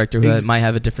different director who might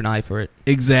have a different eye for it.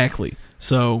 Exactly.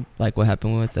 So, like what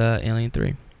happened with Alien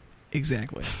 3.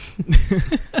 Exactly.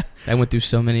 I went through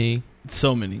so many.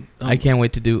 I can't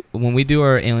wait to do when we do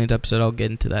our Aliens episode. I'll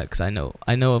get into that because I know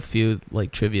a few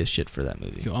like trivia shit for that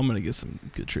movie. I'm gonna get some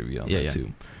good trivia on that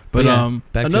too. But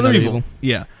back to Another Evil.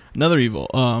 Yeah, Another Evil.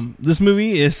 This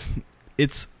movie it's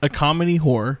a comedy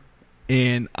horror,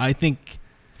 and I think.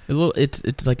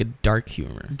 It's like a dark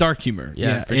humor.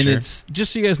 Yeah, for and sure. It's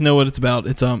just so you guys know what it's about.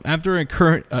 It's after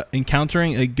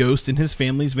encountering a ghost in his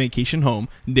family's vacation home,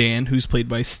 Dan, who's played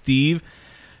by Steve,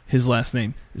 his last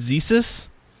name Zissou,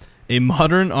 a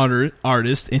modern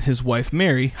artist, and his wife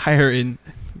Mary hire an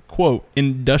quote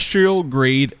industrial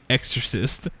grade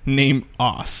exorcist named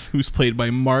Oz, who's played by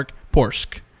Mark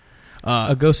Porsk,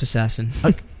 a ghost assassin.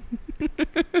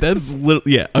 That's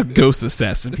a ghost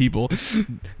assassin, people.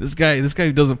 This guy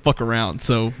who doesn't fuck around,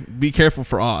 so be careful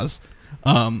for Oz.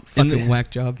 Fucking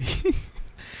whack job.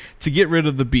 To get rid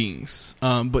of the beings.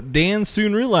 But Dan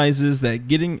soon realizes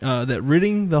that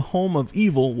ridding the home of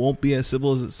evil won't be as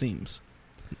simple as it seems.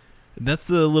 That's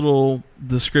the little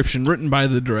description written by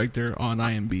the director on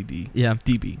IMDb. Yeah.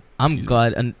 DB. I'm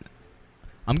glad, and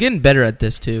I'm getting better at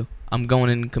this too. I'm going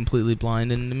in completely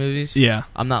blind in the movies. Yeah.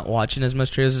 I'm not watching as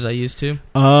much trailers as I used to.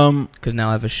 Because now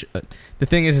I have the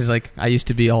thing is like, I used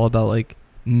to be all about, like,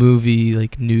 movie,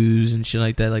 like, news and shit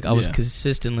like that. Like, I was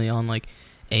consistently on, like,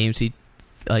 AMC,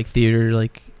 like, theater,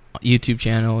 like, YouTube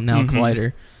channel, now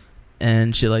Collider,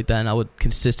 and shit like that. And I would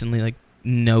consistently, like,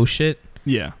 know shit.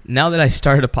 Yeah. Now that I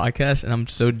started a podcast and I'm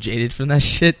so jaded from that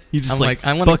shit, you just I'm like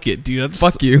I want fuck it, dude.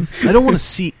 Fuck you. I don't want to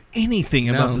see anything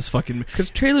about this fucking... Because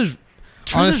trailers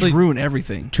honestly ruin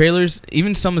everything. Trailers,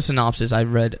 even some of the synopses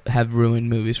I've read have ruined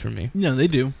movies for me. No, they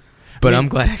do. But I'm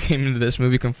glad I came into this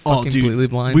movie completely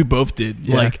blind. We both did.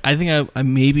 Yeah. Like, I think I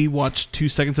maybe watched 2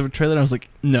 seconds of a trailer and I was like,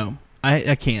 no,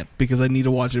 I can't because I need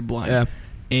to watch it blind. Yeah.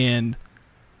 And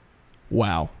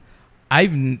wow.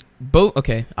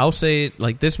 I'll say,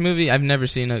 like, this movie, I've never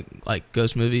seen a, like,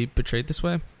 ghost movie portrayed this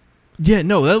way. Yeah,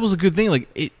 no, that was a good thing. Like,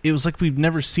 it was like we've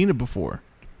never seen it before.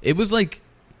 It was like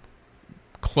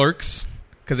Clerks.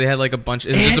 Because they had like a bunch.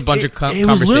 It was just a bunch of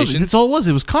conversations. That's all it was.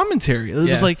 It was commentary. It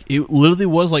was like it literally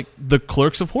was like the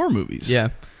Clerks of horror movies. Yeah,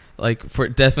 like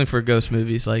definitely for ghost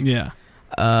movies. Like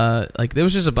like there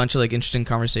was just a bunch of like interesting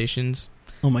conversations.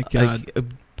 Oh my god, like,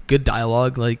 good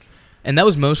dialogue. Like, and that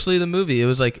was mostly the movie. It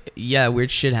was like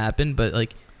weird shit happened, but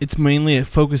like It's mainly it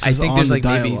focuses on the dialogue.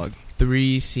 I think there's maybe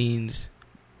 3 scenes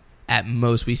at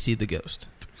most we see the ghost.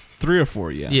 3 or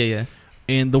 4, yeah. Yeah.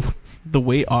 And the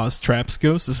way Oz traps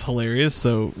ghosts is hilarious,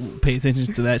 so pay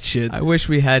attention to that shit. I wish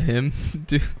we had him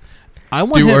do him,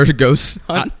 our ghost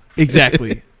hunt.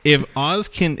 Exactly. If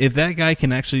that guy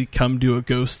can actually come do a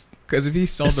ghost if he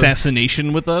saw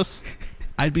assassination with us,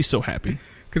 I'd be so happy.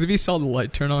 Because if he saw the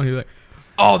light turn on, he'd be like,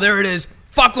 oh, there it is.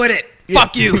 Fuck with it. Yeah.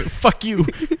 Fuck you. Fuck you.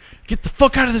 Get the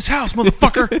fuck out of this house,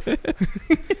 motherfucker.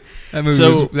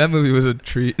 That movie was a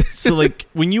treat. So, like,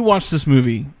 when you watch this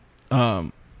movie,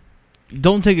 don't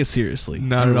take it seriously.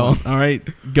 Not at all. All right?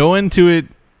 Go into it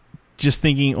just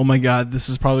thinking, oh my God, this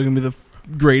is probably going to be the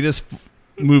greatest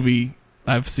movie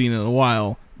I've seen in a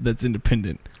while that's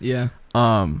independent. Yeah.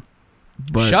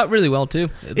 But shot really well, too.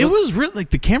 It was really,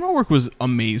 like, the camera work was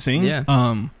amazing. Yeah.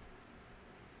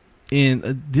 And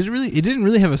it didn't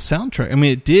really have a soundtrack. I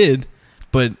mean, it did,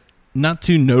 but not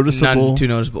too noticeable. Not too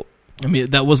noticeable. I mean,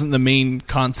 that wasn't the main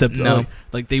concept. No.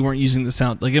 Like they weren't using the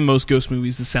sound. Like in most ghost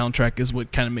movies, the soundtrack is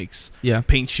what kind of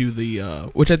paints you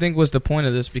the... Which I think was the point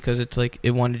of this, because it's like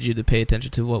it wanted you to pay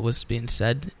attention to what was being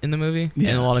said in the movie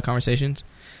in a lot of conversations.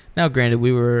 Now, granted,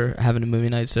 we were having a movie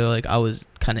night, so like I was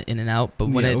kind of in and out. But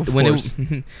when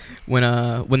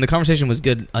the conversation was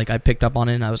good, like I picked up on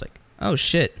it and I was like, oh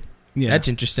shit. Yeah, that's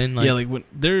interesting. Like when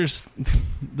there's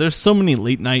so many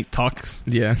late night talks.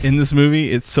 Yeah. In this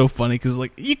movie, it's so funny because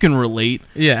like you can relate.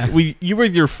 Yeah, you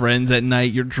with your friends at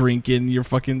night, you're drinking, you're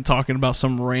fucking talking about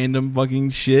some random fucking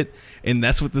shit, and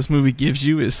that's what this movie gives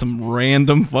you is some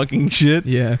random fucking shit.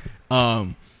 Yeah.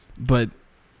 But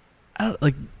I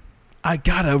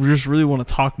just really want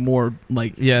to talk more.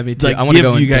 Like yeah, me too. Like, I want to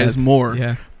go you in guys depth. more.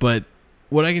 Yeah. But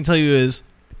what I can tell you is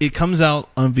it comes out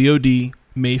on VOD.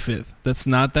 May 5th. That's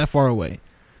not that far away.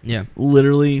 Yeah.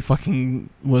 Literally fucking,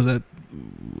 was that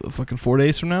fucking 4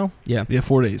 days from now? Yeah. Yeah,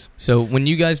 4 days. So when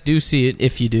you guys do see it,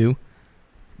 if you do,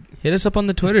 hit us up on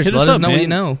the Twitters. Let us know what you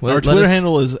know. Our Twitter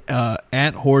handle is at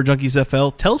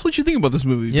HorrorJunkiesFL. Tell us what you think about this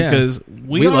movie. Yeah. Because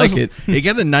we like it. It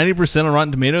got a 90% on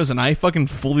Rotten Tomatoes, and I fucking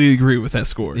fully agree with that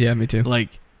score. Yeah, me too.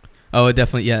 Like, oh, it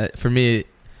definitely, yeah. For me,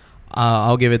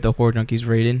 I'll give it the Horror Junkies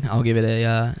rating. I'll give it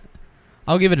a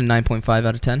 9.5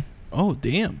 out of 10. Oh,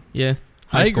 damn. Yeah.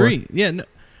 I agree. Yeah, no,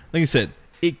 like I said,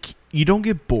 you don't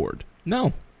get bored.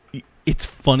 No. It's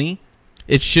funny.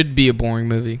 It should be a boring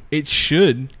movie. It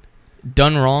should.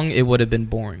 Done wrong, it would have been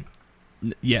boring.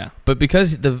 Yeah. But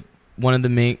because one of the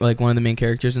main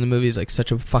characters in the movie is like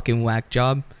such a fucking whack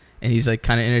job, and he's like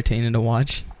kind of entertaining to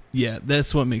watch. Yeah,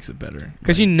 that's what makes it better.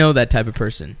 Because you know that type of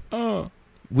person. Oh.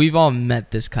 We've all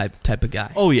met this type of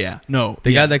guy. Oh, yeah. No.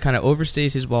 The guy that kind of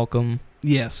overstays his welcome.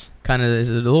 Yes. Kind of is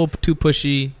a little too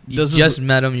pushy. You just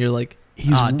met him. You're like,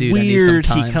 he's dude, weird.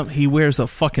 I need some time. He wears a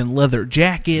fucking leather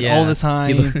jacket all the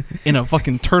time in a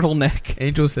fucking turtleneck.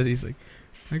 Angel said he's like,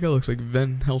 that guy looks like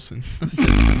Van Helsing. I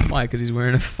said, why? Because he's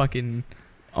wearing a fucking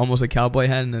almost a cowboy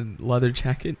hat and a leather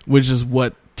jacket, which is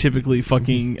what typically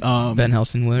fucking Van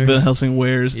Helsing wears. Van Helsing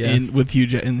wears in the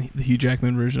Hugh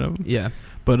Jackman version of him. Yeah.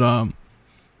 But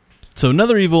so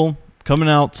Another Evil coming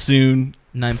out soon.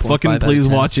 9.5 fucking please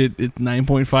watch it. It's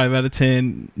 9.5 out of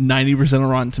 10, 90% on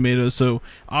Rotten Tomatoes. So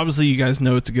obviously you guys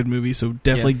know it's a good movie. So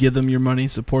definitely give them your money,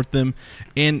 support them,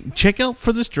 and check out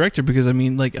for this director because I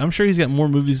mean, like, I'm sure he's got more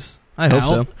movies. I hope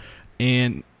so.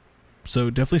 And so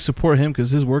definitely support him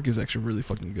because his work is actually really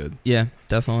fucking good. Yeah,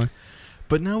 definitely.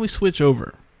 But now we switch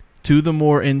over to the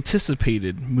more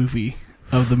anticipated movie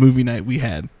of the movie night we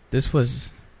had. This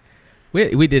was.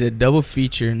 We did a double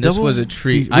feature, and this was a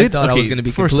treat. I thought I was going to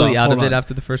be completely out of it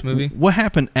after the first movie. What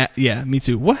happened? Yeah, me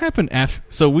too. What happened after?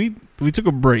 So we took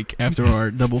a break after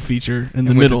our double feature in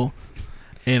the middle,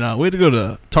 and we had to go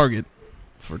to Target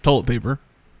for toilet paper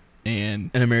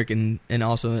and an American, and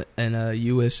also a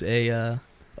USA.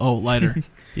 Lighter.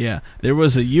 Yeah, there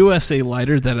was a USA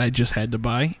lighter that I just had to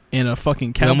buy, and a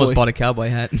fucking cowboy. We almost bought a cowboy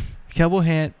hat. Cowboy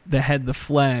hat that had the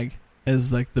flag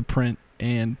as like the print.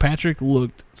 And Patrick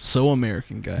looked so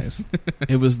American, guys.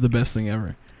 It was the best thing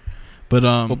ever. But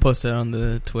we'll post that on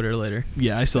the Twitter later.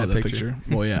 Yeah, I saw that picture.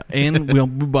 Well, yeah, and we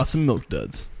bought some Milk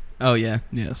Duds. Oh yeah,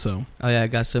 yeah. So I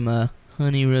got some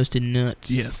honey roasted nuts.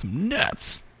 Yeah, some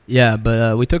nuts. Yeah,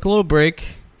 but we took a little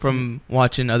break from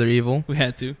watching Other Evil. We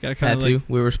had to.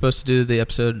 We were supposed to do the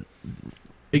episode.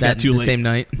 It got too late. The same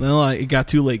night. Well, it got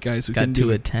too late, guys. We got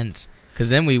too intense. Because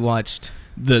then we watched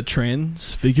The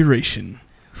Transfiguration.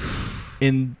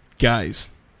 And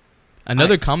guys,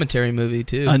 another commentary movie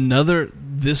too.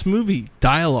 This movie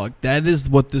dialogue. That is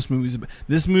what this movie's about.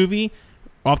 This movie,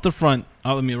 off the front,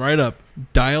 let me write up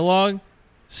dialogue,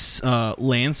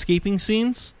 landscaping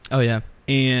scenes. Oh yeah,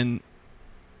 and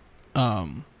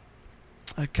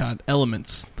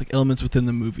elements within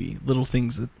the movie, little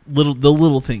things,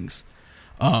 little things.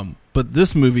 But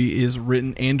this movie is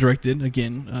written and directed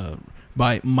again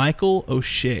by Michael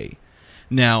O'Shea.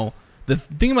 Now, the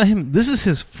thing about him, this is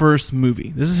his first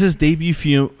movie. This is his debut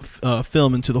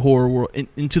film into the horror world,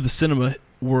 into the cinema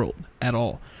world at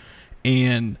all.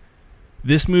 And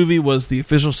this movie was the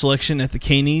official selection at the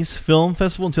Cannes Film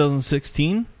Festival in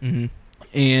 2016. Mm-hmm.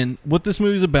 And what this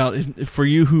movie is about, if for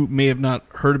you who may have not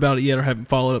heard about it yet or haven't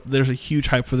followed up, there's a huge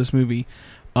hype for this movie.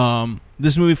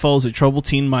 This movie follows a troubled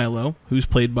teen Milo, who's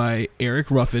played by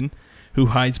Eric Ruffin, who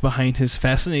hides behind his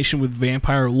fascination with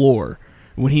vampire lore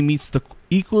when he meets the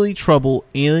equally troubled,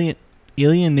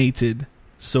 alienated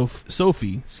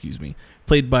Sophie,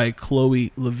 played by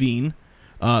Chloe Levine.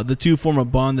 The two form a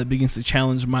bond that begins to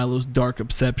challenge Milo's dark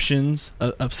obsessions.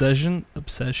 I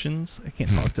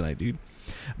can't talk tonight, dude.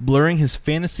 Blurring his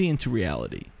fantasy into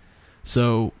reality.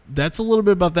 So that's a little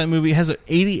bit about that movie. It has an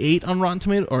 88 on Rotten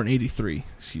Tomatoes, or an 83.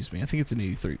 Excuse me. I think it's an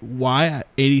 83. Why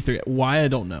 83? Why, I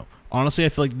don't know. Honestly, I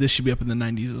feel like this should be up in the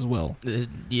 90s as well.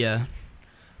 Yeah.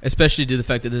 Especially due to the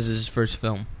fact that this is his first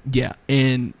film. Yeah.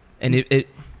 And it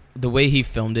the way he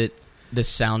filmed it, the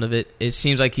sound of it, it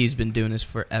seems like he's been doing this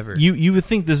forever. You would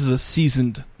think this is a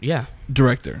seasoned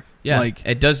director. Yeah. Like,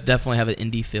 it does definitely have an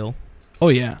indie feel. Oh,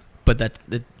 yeah. But that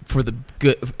for the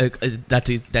good,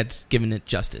 that's giving it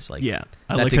justice. Like, yeah,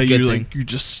 I like how you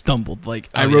just stumbled. Like,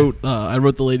 I wrote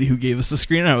the lady who gave us the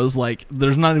screen, and I was like,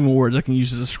 "There's not even words I can use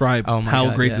to describe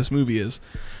how great this movie is."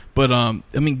 But I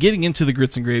mean, getting into the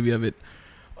grits and gravy of it,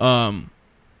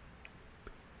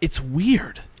 it's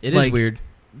weird. It is weird.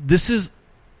 This is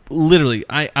literally,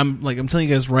 I'm telling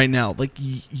you guys right now, like,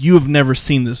 you have never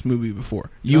seen this movie before.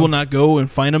 You will not go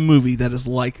and find a movie that is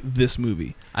like this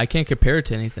movie. I can't compare it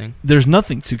to anything. There's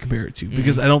nothing to compare it to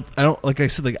because I don't like I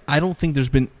said, like, I don't think there's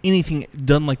been anything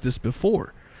done like this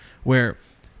before, where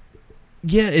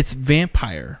it's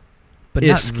vampire, but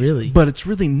not really. But it's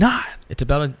really not. It's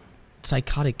about a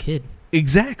psychotic kid,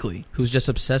 exactly, who's just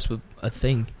obsessed with a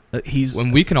thing.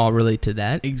 When we can all relate to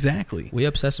that. Exactly. We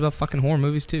obsess about fucking horror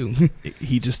movies too.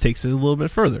 He just takes it a little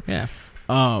bit further. Yeah.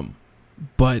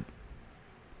 But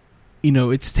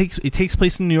it takes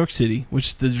place in New York City,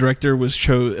 which the director was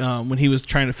when he was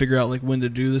trying to figure out like when to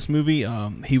do this movie.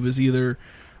 He was either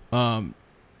he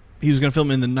was going to film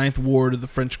in the 9th Ward of the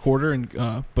French Quarter,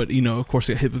 and but of course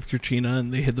got hit with Katrina,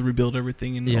 and they had to rebuild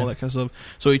everything and all that kind of stuff.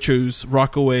 So he chose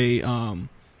New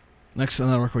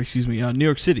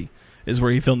York City is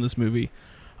where he filmed this movie,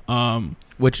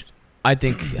 which I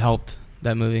think helped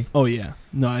that movie. Oh yeah,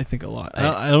 no, I think a lot.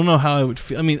 I don't know how I would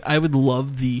feel. I mean, I would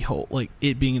love the whole like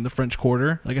it being in the French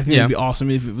Quarter. Like, I think it'd be awesome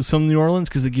if it was from New Orleans,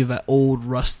 because they give that old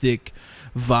rustic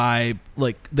vibe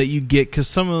like that you get, because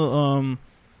some of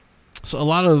so a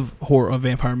lot of horror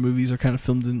vampire movies are kind of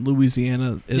filmed in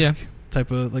Louisiana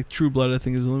type of, like, True Blood I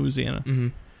think is in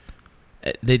Louisiana.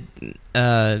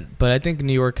 But I think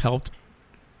New York helped.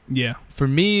 Yeah, for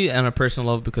me on a personal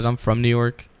level, because I'm from New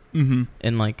York, and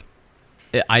like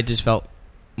I just felt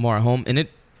more at home, and it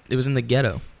was in the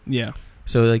ghetto. Yeah,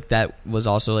 so like that was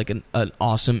also like an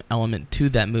awesome element to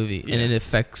that movie, and it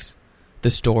affects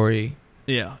the story.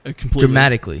 Yeah, completely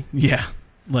dramatically. Yeah,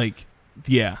 like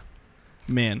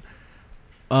man.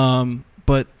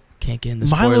 But can't get in the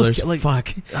spoilers. Like,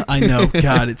 fuck. I know.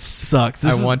 God, it sucks.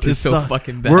 I want to so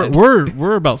fucking bad.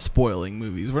 We're about spoiling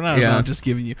movies. We're not about just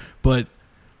giving you. But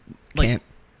like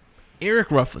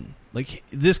Eric Ruffin, like,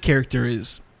 this character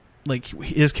is like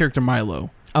his character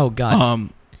Milo. Oh God.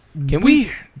 Can we,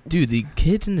 dude? The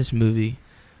kids in this movie,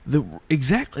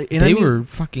 exactly. And they were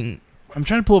fucking. I'm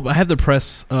trying to pull up. I have the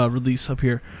press release up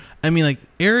here. I mean, like,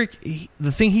 Eric,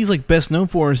 the thing he's like best known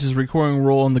for is his recurring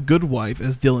role on The Good Wife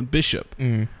as Dylan Bishop.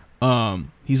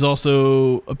 He's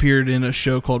also appeared in a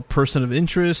show called Person of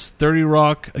Interest, 30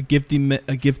 Rock, A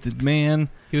Gifted Man.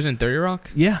 He was in 30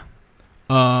 Rock? Yeah.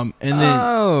 And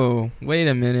then wait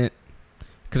a minute,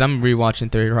 because I'm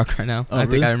rewatching 30 Rock right now. I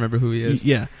think I remember who he is.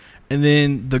 Yeah. And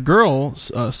then the girl,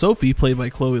 Sophie, played by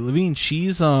Chloe Levine,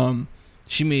 she's in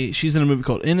a movie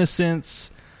called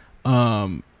Innocence.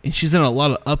 And she's in a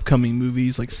lot of upcoming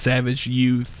movies like Savage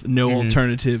Youth, No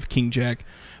Alternative, King Jack.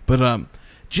 But I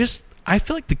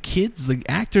feel like the kids, the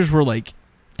actors were like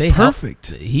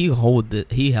perfect. He held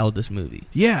this movie.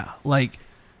 Yeah, like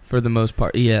for the most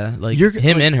part. Yeah, like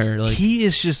him and her. Like, he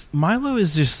is just Milo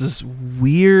is just this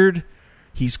weird.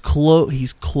 He's closed.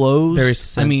 Very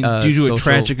due to a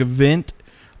tragic event.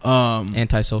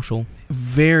 Antisocial.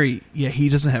 Very. Yeah, he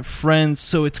doesn't have friends,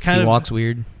 so it's kind of. He walks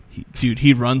weird.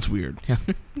 He runs weird. Yeah.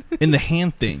 In the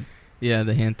hand thing. Yeah,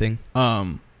 the hand thing.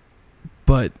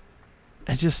 But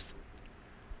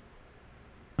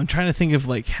I'm trying to think of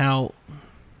like how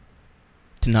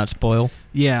To not spoil.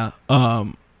 Yeah.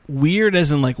 Weird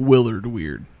as in like Willard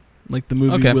weird. Like the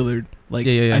movie Willard. Like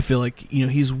I feel like,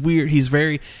 he's weird. He's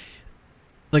very,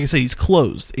 like I said, he's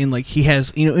closed. And like he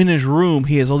has, in his room,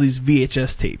 he has all these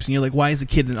VHS tapes. And you're like, why does a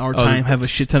kid in our time have a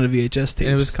shit ton of VHS tapes? And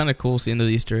it was kind of cool seeing those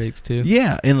Easter eggs too.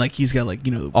 Yeah. And like he's got like,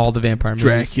 all the vampire movies.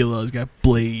 Dracula, he's got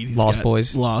Blade. He's Lost got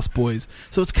Boys. Lost Boys.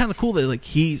 So it's kind of cool that like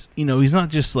he's, he's not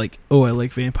just like, oh, I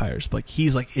like vampires. But like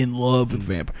he's like in love with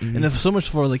vampires. Mm-hmm. And then so much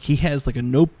for like he has like a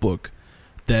notebook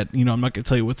that, I'm not going to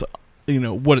tell you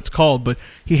what it's called, but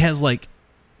he has like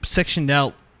sectioned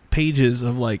out pages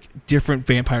of like different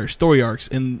vampire story arcs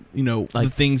and like the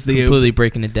things they completely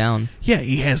breaking it down. Yeah,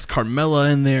 he has Carmella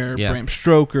in there, Bram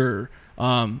Stoker.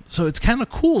 So it's kind of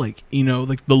cool, like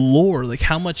like the lore, like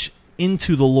how much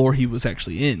into the lore he was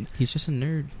actually in. He's just a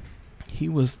nerd. He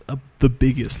was the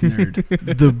biggest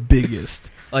nerd, the biggest.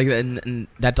 Like, and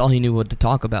that's all he knew what to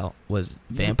talk about was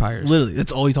vampires. Literally,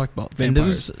 that's all he talked about.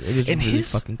 Vampires. And it was really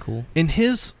fucking cool. And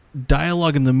his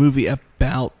dialogue in the movie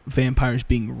about vampires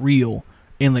being real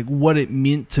and like what it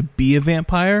meant to be a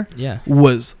vampire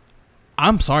was,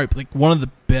 I'm sorry, but like one of the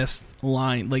best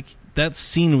line. Like that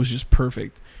scene was just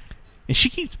perfect. And she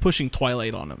keeps pushing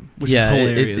Twilight on him, which is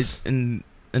hilarious. And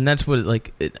that's what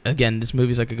again, this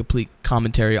movie's like a complete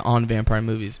commentary on vampire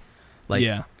movies. Like,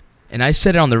 and I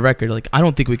said it on the record, like I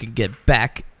don't think we could get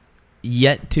back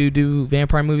yet to do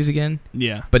vampire movies again.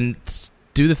 Yeah. But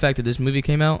due to the fact that this movie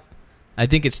came out, I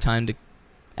think it's time to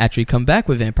actually come back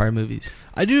with vampire movies.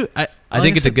 I do. I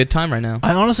think it's a good time right now.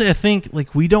 I think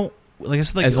like we don't, like I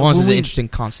said, like as long as it's an interesting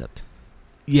concept.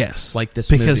 Yes, like this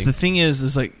because movie. The thing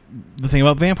is like the thing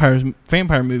about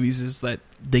vampire movies is that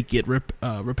they get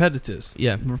repetitive.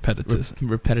 Yeah,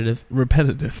 repetitive.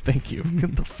 Thank you.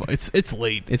 It's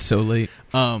late. It's so late.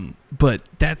 But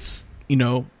that's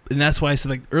and that's why I said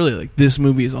like earlier, like this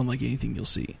movie is unlike anything you'll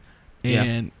see.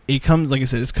 And it comes, like I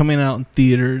said, it's coming out in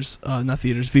theaters, not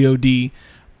theaters, VOD,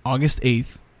 August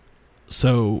 8th.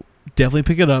 So definitely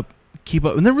pick it up. Keep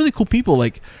up, and they're really cool people.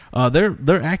 Like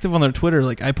they're active on their Twitter.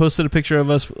 Like I posted a picture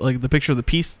of us, like the picture of the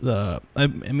piece. I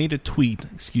made a tweet,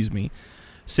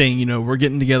 saying we're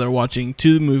getting together, watching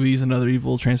 2 movies, Another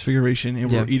Evil, Transfiguration,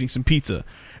 and we're eating some pizza.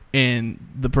 And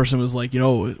the person was like,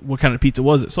 what kind of pizza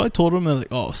was it? So I told them, like,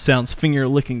 oh, sounds finger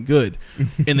licking good.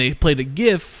 And they played a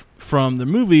GIF from the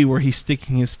movie where he's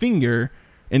sticking his finger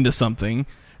into something,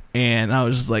 and I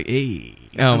was just like, hey.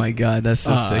 Oh my god, that's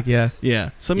so sick.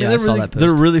 Yeah. So I mean,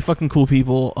 they're really fucking cool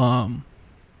people.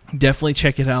 Definitely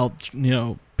check it out,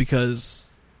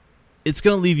 because it's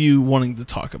gonna leave you wanting to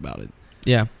talk about it.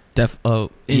 Yeah. In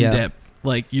depth.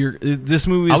 Like this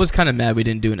movie. I was kind of mad we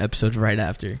didn't do an episode right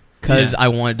after, because I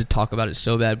wanted to talk about it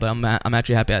so bad, but I'm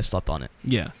actually happy I slept on it.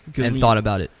 Yeah. And thought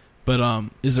about it. But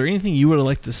is there anything you would have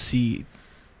liked to see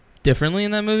differently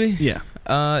in that movie? Yeah.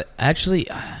 Actually,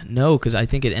 no, because I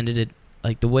think it ended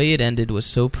like the way it ended was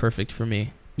so perfect for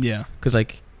me. Yeah. Because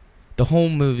like the whole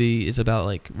movie is about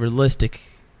like realistic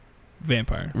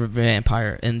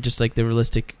vampire and just like the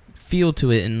realistic feel to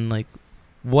it and like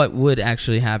what would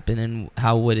actually happen and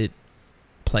how would it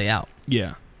play out.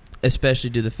 Yeah. Especially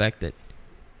due to the fact that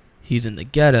he's in the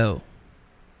ghetto.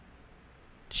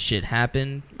 Shit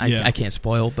happened. I can't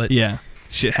spoil, but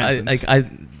shit happens.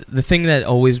 The thing that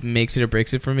always makes it or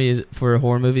breaks it for me is for a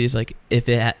horror movie is like if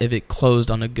it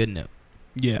closed on a good note.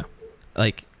 Yeah.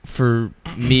 Like for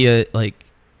me, like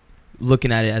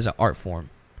looking at it as an art form,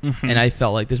 and I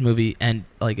felt like this movie and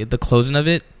like the closing of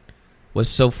it was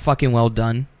so fucking well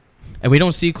done, and we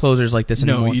don't see closers like this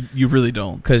anymore. No, you really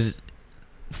don't, because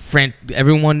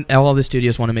all the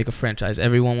studios want to make a franchise.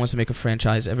 Everyone wants to make a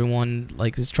franchise. Everyone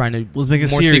like is trying to let's make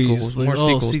a more series,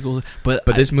 sequels. But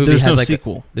this movie has no like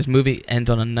sequel. This movie ends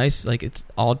on a nice, like it's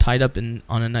all tied up on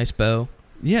a nice bow.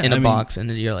 Yeah, in a box, and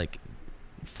then you're like,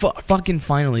 fucking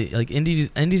finally, like Indies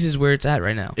is where it's at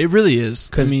right now. It really is,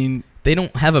 because they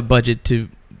don't have a budget to,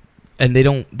 and they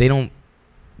don't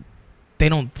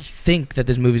think that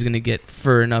this movie's gonna get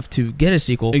fur enough to get a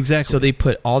sequel. Exactly. So they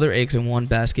put all their eggs in one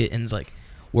basket, and it's like,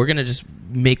 we're going to just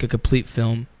make a complete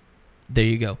film. There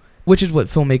you go. Which is what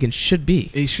filmmaking should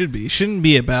be. It should be. It shouldn't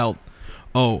be about,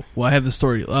 oh, well, I have the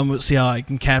story. I'm going to see how I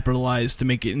can capitalize to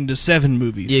make it into 7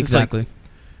 movies. Yeah, exactly. Like,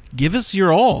 give us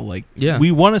your all. Like, we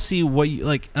want to see what you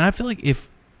like. And I feel like if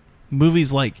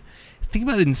movies like, think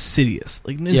about Insidious.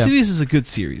 Like, Insidious is a good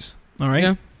series. All right?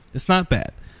 Yeah. It's not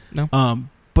bad. No.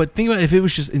 But think about if it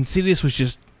was just, Insidious was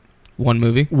just one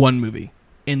movie.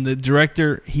 And the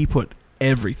director, he put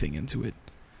everything into it.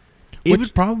 It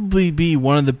would probably be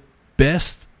one of the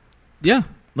best,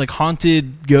 like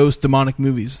haunted, ghost, demonic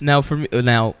movies.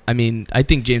 Now, I mean, I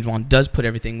think James Wan does put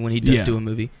everything when he does do a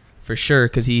movie for sure,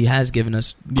 because he has given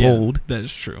us gold. That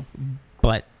is true.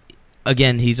 But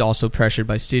again, he's also pressured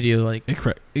by studio. Like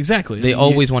exactly, they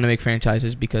always want to make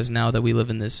franchises because now that we live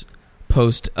in this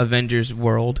post-Avengers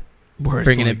world,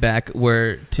 bringing it back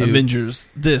where to Avengers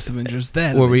this, Avengers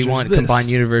that, where Avengers we want combined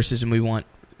universes and we want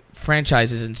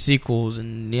franchises and sequels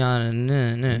and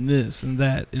and this and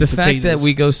that. And the fact that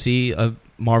we go see a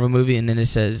Marvel movie and then it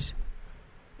says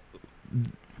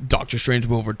Doctor Strange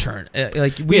will return,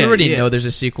 like we already know there's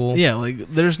a sequel. Yeah, like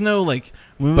there's no like.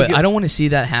 But I don't want to see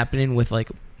that happening with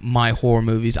like my horror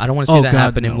movies. I don't want to see that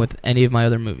happening with any of my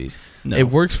other movies. No. It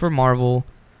works for Marvel.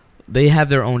 They have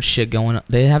their own shit going on.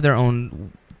 They have their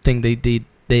own thing they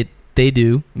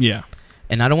do. Yeah.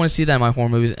 And I don't want to see that in my horror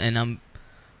movies. And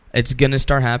it's gonna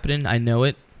start happening. I know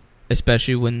it,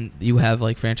 especially when you have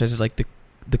like franchises like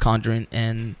the Conjuring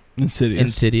and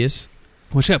Insidious,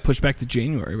 which got pushed back to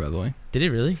January, by the way. Did it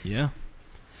really? Yeah.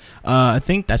 I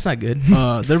think that's not good.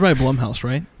 They're by Blumhouse,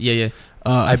 right? Yeah.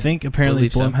 I think apparently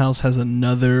Blumhouse has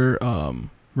another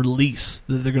release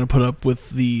that they're going to put up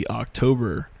with the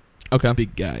October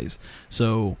big guys.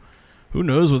 So who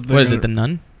knows what is it? The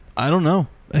Nun? I don't know.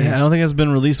 I don't think it's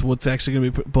been released. What's actually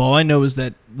going to be? But all I know is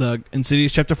that the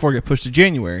Insidious Chapter 4 got pushed to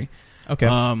January. Okay.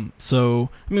 So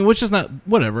I mean, which is not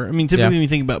whatever. I mean, typically when you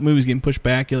think about movies getting pushed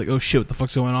back, you're like, oh shit, what the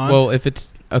fuck's going on? Well, if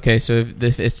it's okay, so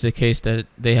if it's the case that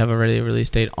they have already a release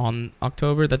date on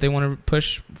October that they want to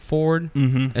push forward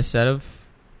instead of,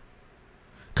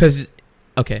 because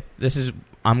this is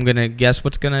I'm gonna guess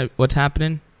what's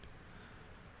happening.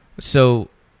 So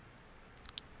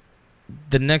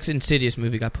the next Insidious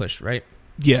movie got pushed, right?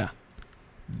 Yeah.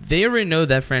 They already know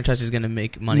that franchise is going to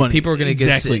make money. People are going to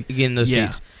get in those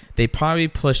seats. They probably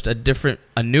pushed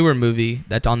a newer movie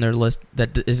that's on their list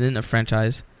that isn't a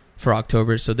franchise for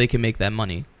October, so they can make that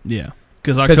money. Yeah,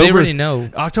 because they already know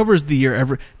October is the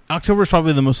year October is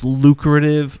probably the most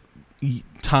lucrative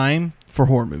time for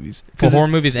horror movies. For horror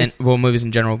movies and movies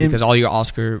in general, because all your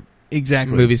Oscar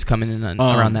movies coming in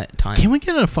around that time. Can we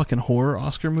get a fucking horror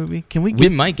Oscar movie? We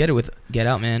might get it with Get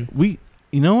Out, man.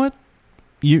 You know what?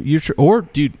 You're or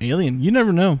dude, Alien. You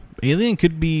never know. Alien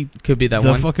could be that the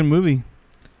one fucking movie.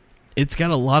 It's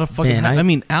got a lot of fucking.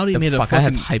 Audi made a fucking. I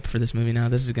have hype for this movie now.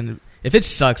 This is gonna. If it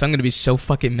sucks, I'm gonna be so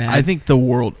fucking mad. I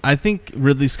think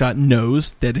Ridley Scott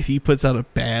knows that if he puts out a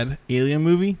bad Alien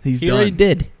movie, he done. Already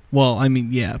did. Well, I mean,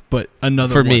 yeah, but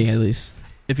another for me at least.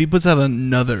 If he puts out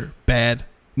another bad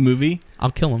movie, I'll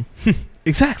kill him.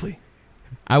 Exactly.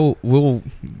 We'll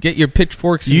get your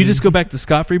pitchforks. You just go back to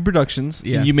Scott Free Productions.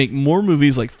 Yeah. And you make more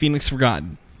movies like Phoenix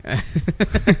Forgotten.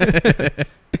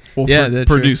 We'll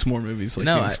produce more movies like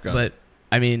Phoenix Forgotten. But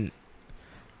I mean,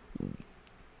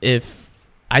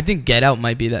 I think Get Out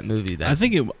might be that movie. I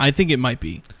think it might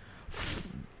be.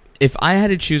 If I had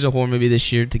to choose a horror movie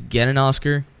this year to get an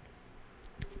Oscar,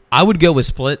 I would go with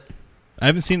Split. I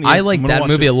haven't seen it yet. I like that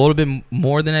movie a little bit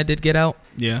more than I did Get Out.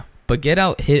 Yeah. But Get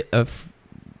Out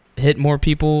hit more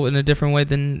people in a different way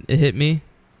than it hit me.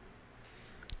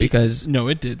 Because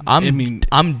it did.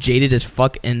 I'm jaded as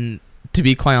fuck, and to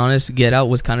be quite honest, Get Out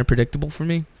was kind of predictable for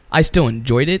me. I still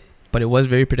enjoyed it, but it was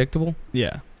very predictable.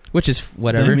 Yeah. Which is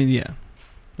whatever. I mean, yeah.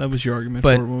 That was your argument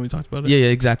for when we talked about it. Yeah,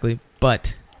 exactly.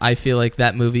 But I feel like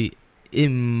that movie, it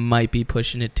might be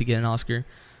pushing it to get an Oscar.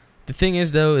 The thing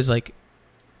is, though, is like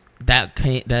that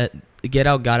Get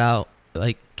Out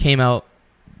came out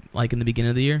like in the beginning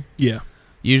of the year. Yeah.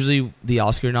 Usually the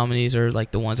Oscar nominees are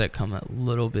like the ones that come a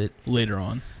little bit later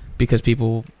on because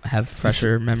people have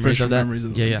fresher memories of that.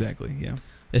 Yeah, exactly. Yeah.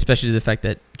 Especially the fact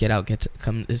that Get Out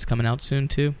is coming out soon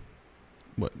too.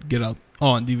 What, Get Out? Oh,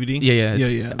 on DVD?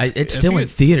 Yeah. It's still in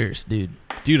theaters, dude.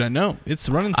 Dude, I know. It's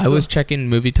running still. I was checking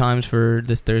movie times for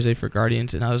this Thursday for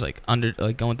Guardians, and I was like going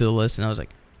through the list, and I was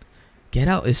like, Get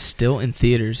Out is still in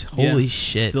theaters. Holy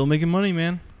shit. Still making money,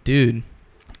 man. Dude.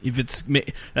 That's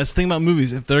the thing about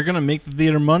movies. If they're gonna make the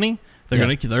theater money, they're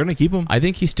gonna keep them. I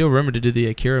think he's still rumored to do the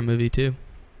Akira movie too.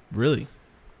 Really?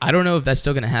 I don't know if that's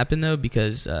still gonna happen though,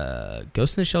 because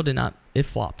Ghost in the Shell did not. It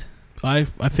flopped. I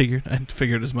figured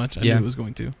as much. I knew it was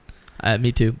going to.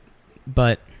 Me too.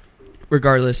 But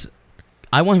regardless,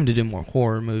 I want him to do more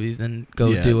horror movies than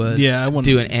go do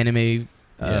an anime.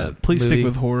 Please movie. Stick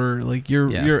with horror. Like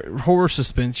your horror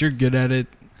suspense, you're good at it,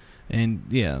 and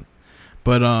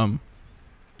but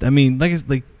I mean,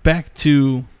 like back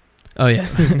to. Oh yeah,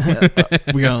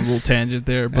 we got a little tangent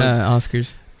there, but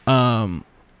Oscars.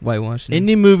 Whitewashing.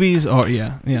 Indie movies are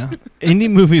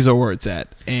indie movies are where it's at,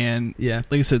 and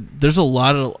like I said, there's a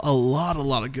lot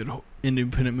of good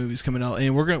independent movies coming out,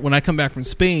 and when I come back from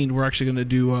Spain, we're actually gonna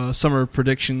do summer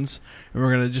predictions, and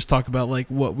we're gonna just talk about like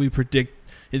what we predict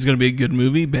is gonna be a good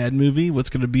movie, bad movie, what's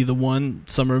gonna be the one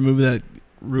summer movie that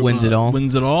wins it all.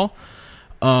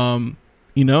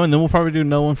 and then we'll probably do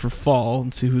another one for fall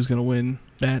and see who's gonna win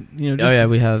that.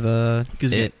 We have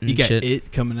because you got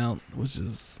It coming out, which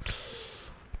is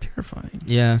terrifying.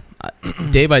 Yeah,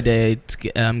 day by day,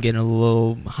 I'm getting a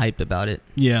little hyped about it.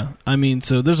 Yeah, I mean,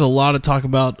 so there's a lot to talk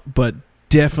about, but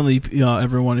definitely,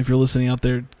 everyone, if you're listening out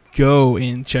there, go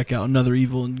and check out Another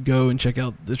Evil and go and check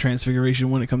out The Transfiguration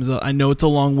when it comes out. I know it's a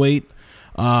long wait.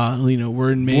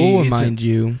 We're in May. We'll remind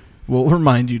you. We'll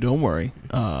remind you. Don't worry.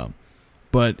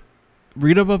 But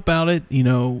read up about it.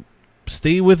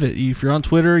 Stay with it. If you're on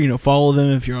Twitter, follow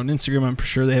them. If you're on Instagram, I'm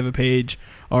sure they have a page.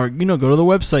 Or go to the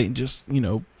website and just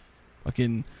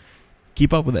fucking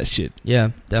keep up with that shit.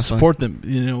 Yeah, definitely support them.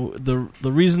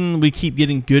 The reason we keep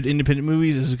getting good independent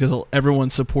movies is because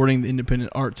everyone's supporting the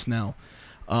independent arts now.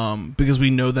 Because we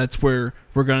know that's where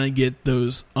we're gonna get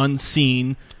those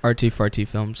unseen arty-farty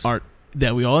films art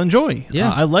that we all enjoy.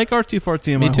 Yeah, I like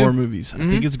arty-farty in my horror movies. I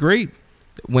think it's great.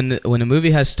 When a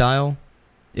movie has style,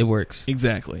 it works.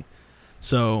 Exactly.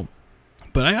 So,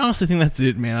 but I honestly think that's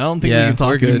it, man. I don't think we can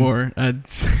talk anymore. We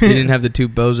didn't have the two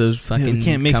bozos fucking. We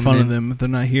can't make fun of them if they're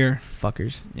not here.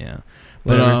 Fuckers. Yeah.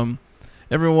 But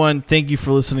everyone, thank you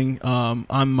for listening.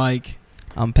 I'm Mike.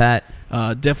 I'm Pat.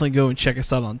 Definitely go and check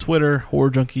us out on Twitter,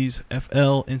 Horror Junkies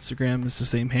FL. Instagram is the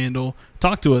same handle.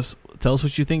 Talk to us. Tell us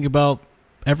what you think about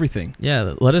everything.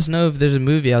 Yeah, let us know if there's a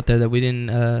movie out there that we didn't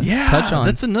touch on.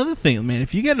 That's another thing, man.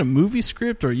 If you got a movie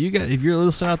script, or if you're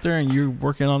listening out there and you're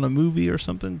working on a movie or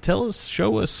something, tell us,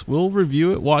 show us. We'll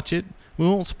review it, watch it. We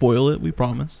won't spoil it. We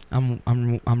promise.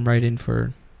 I'm writing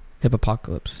for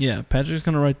Hippocalypse. Yeah, Patrick's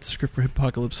gonna write the script for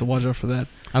Hippocalypse, so watch out for that.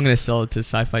 I'm gonna sell it to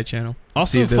Sci-Fi Channel.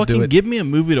 Also, fucking give me a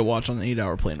movie to watch on an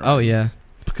 8-hour plane ride. Oh yeah,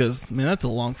 because man, that's a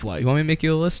long flight. You want me to make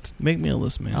you a list? Make me a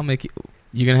list, man. I'll make you.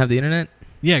 You gonna have the internet?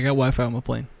 Yeah, I got Wi-Fi on my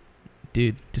plane.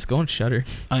 Dude, just go on Shudder.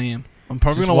 I am. I'm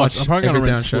probably gonna watch. I'm probably gonna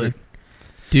rent Split.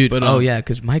 Dude, but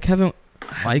because Mike,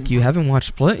 you haven't watched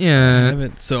Split yet. I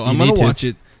haven't. So I'm gonna watch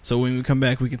it. So when we come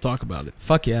back, we can talk about it.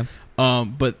 Fuck yeah.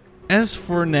 But as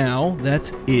for now,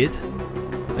 that's it.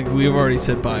 Like we've already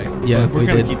said bye. Yeah, we're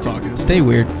gonna keep talking. Stay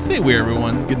weird. Stay weird,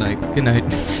 everyone. Good night. Good night.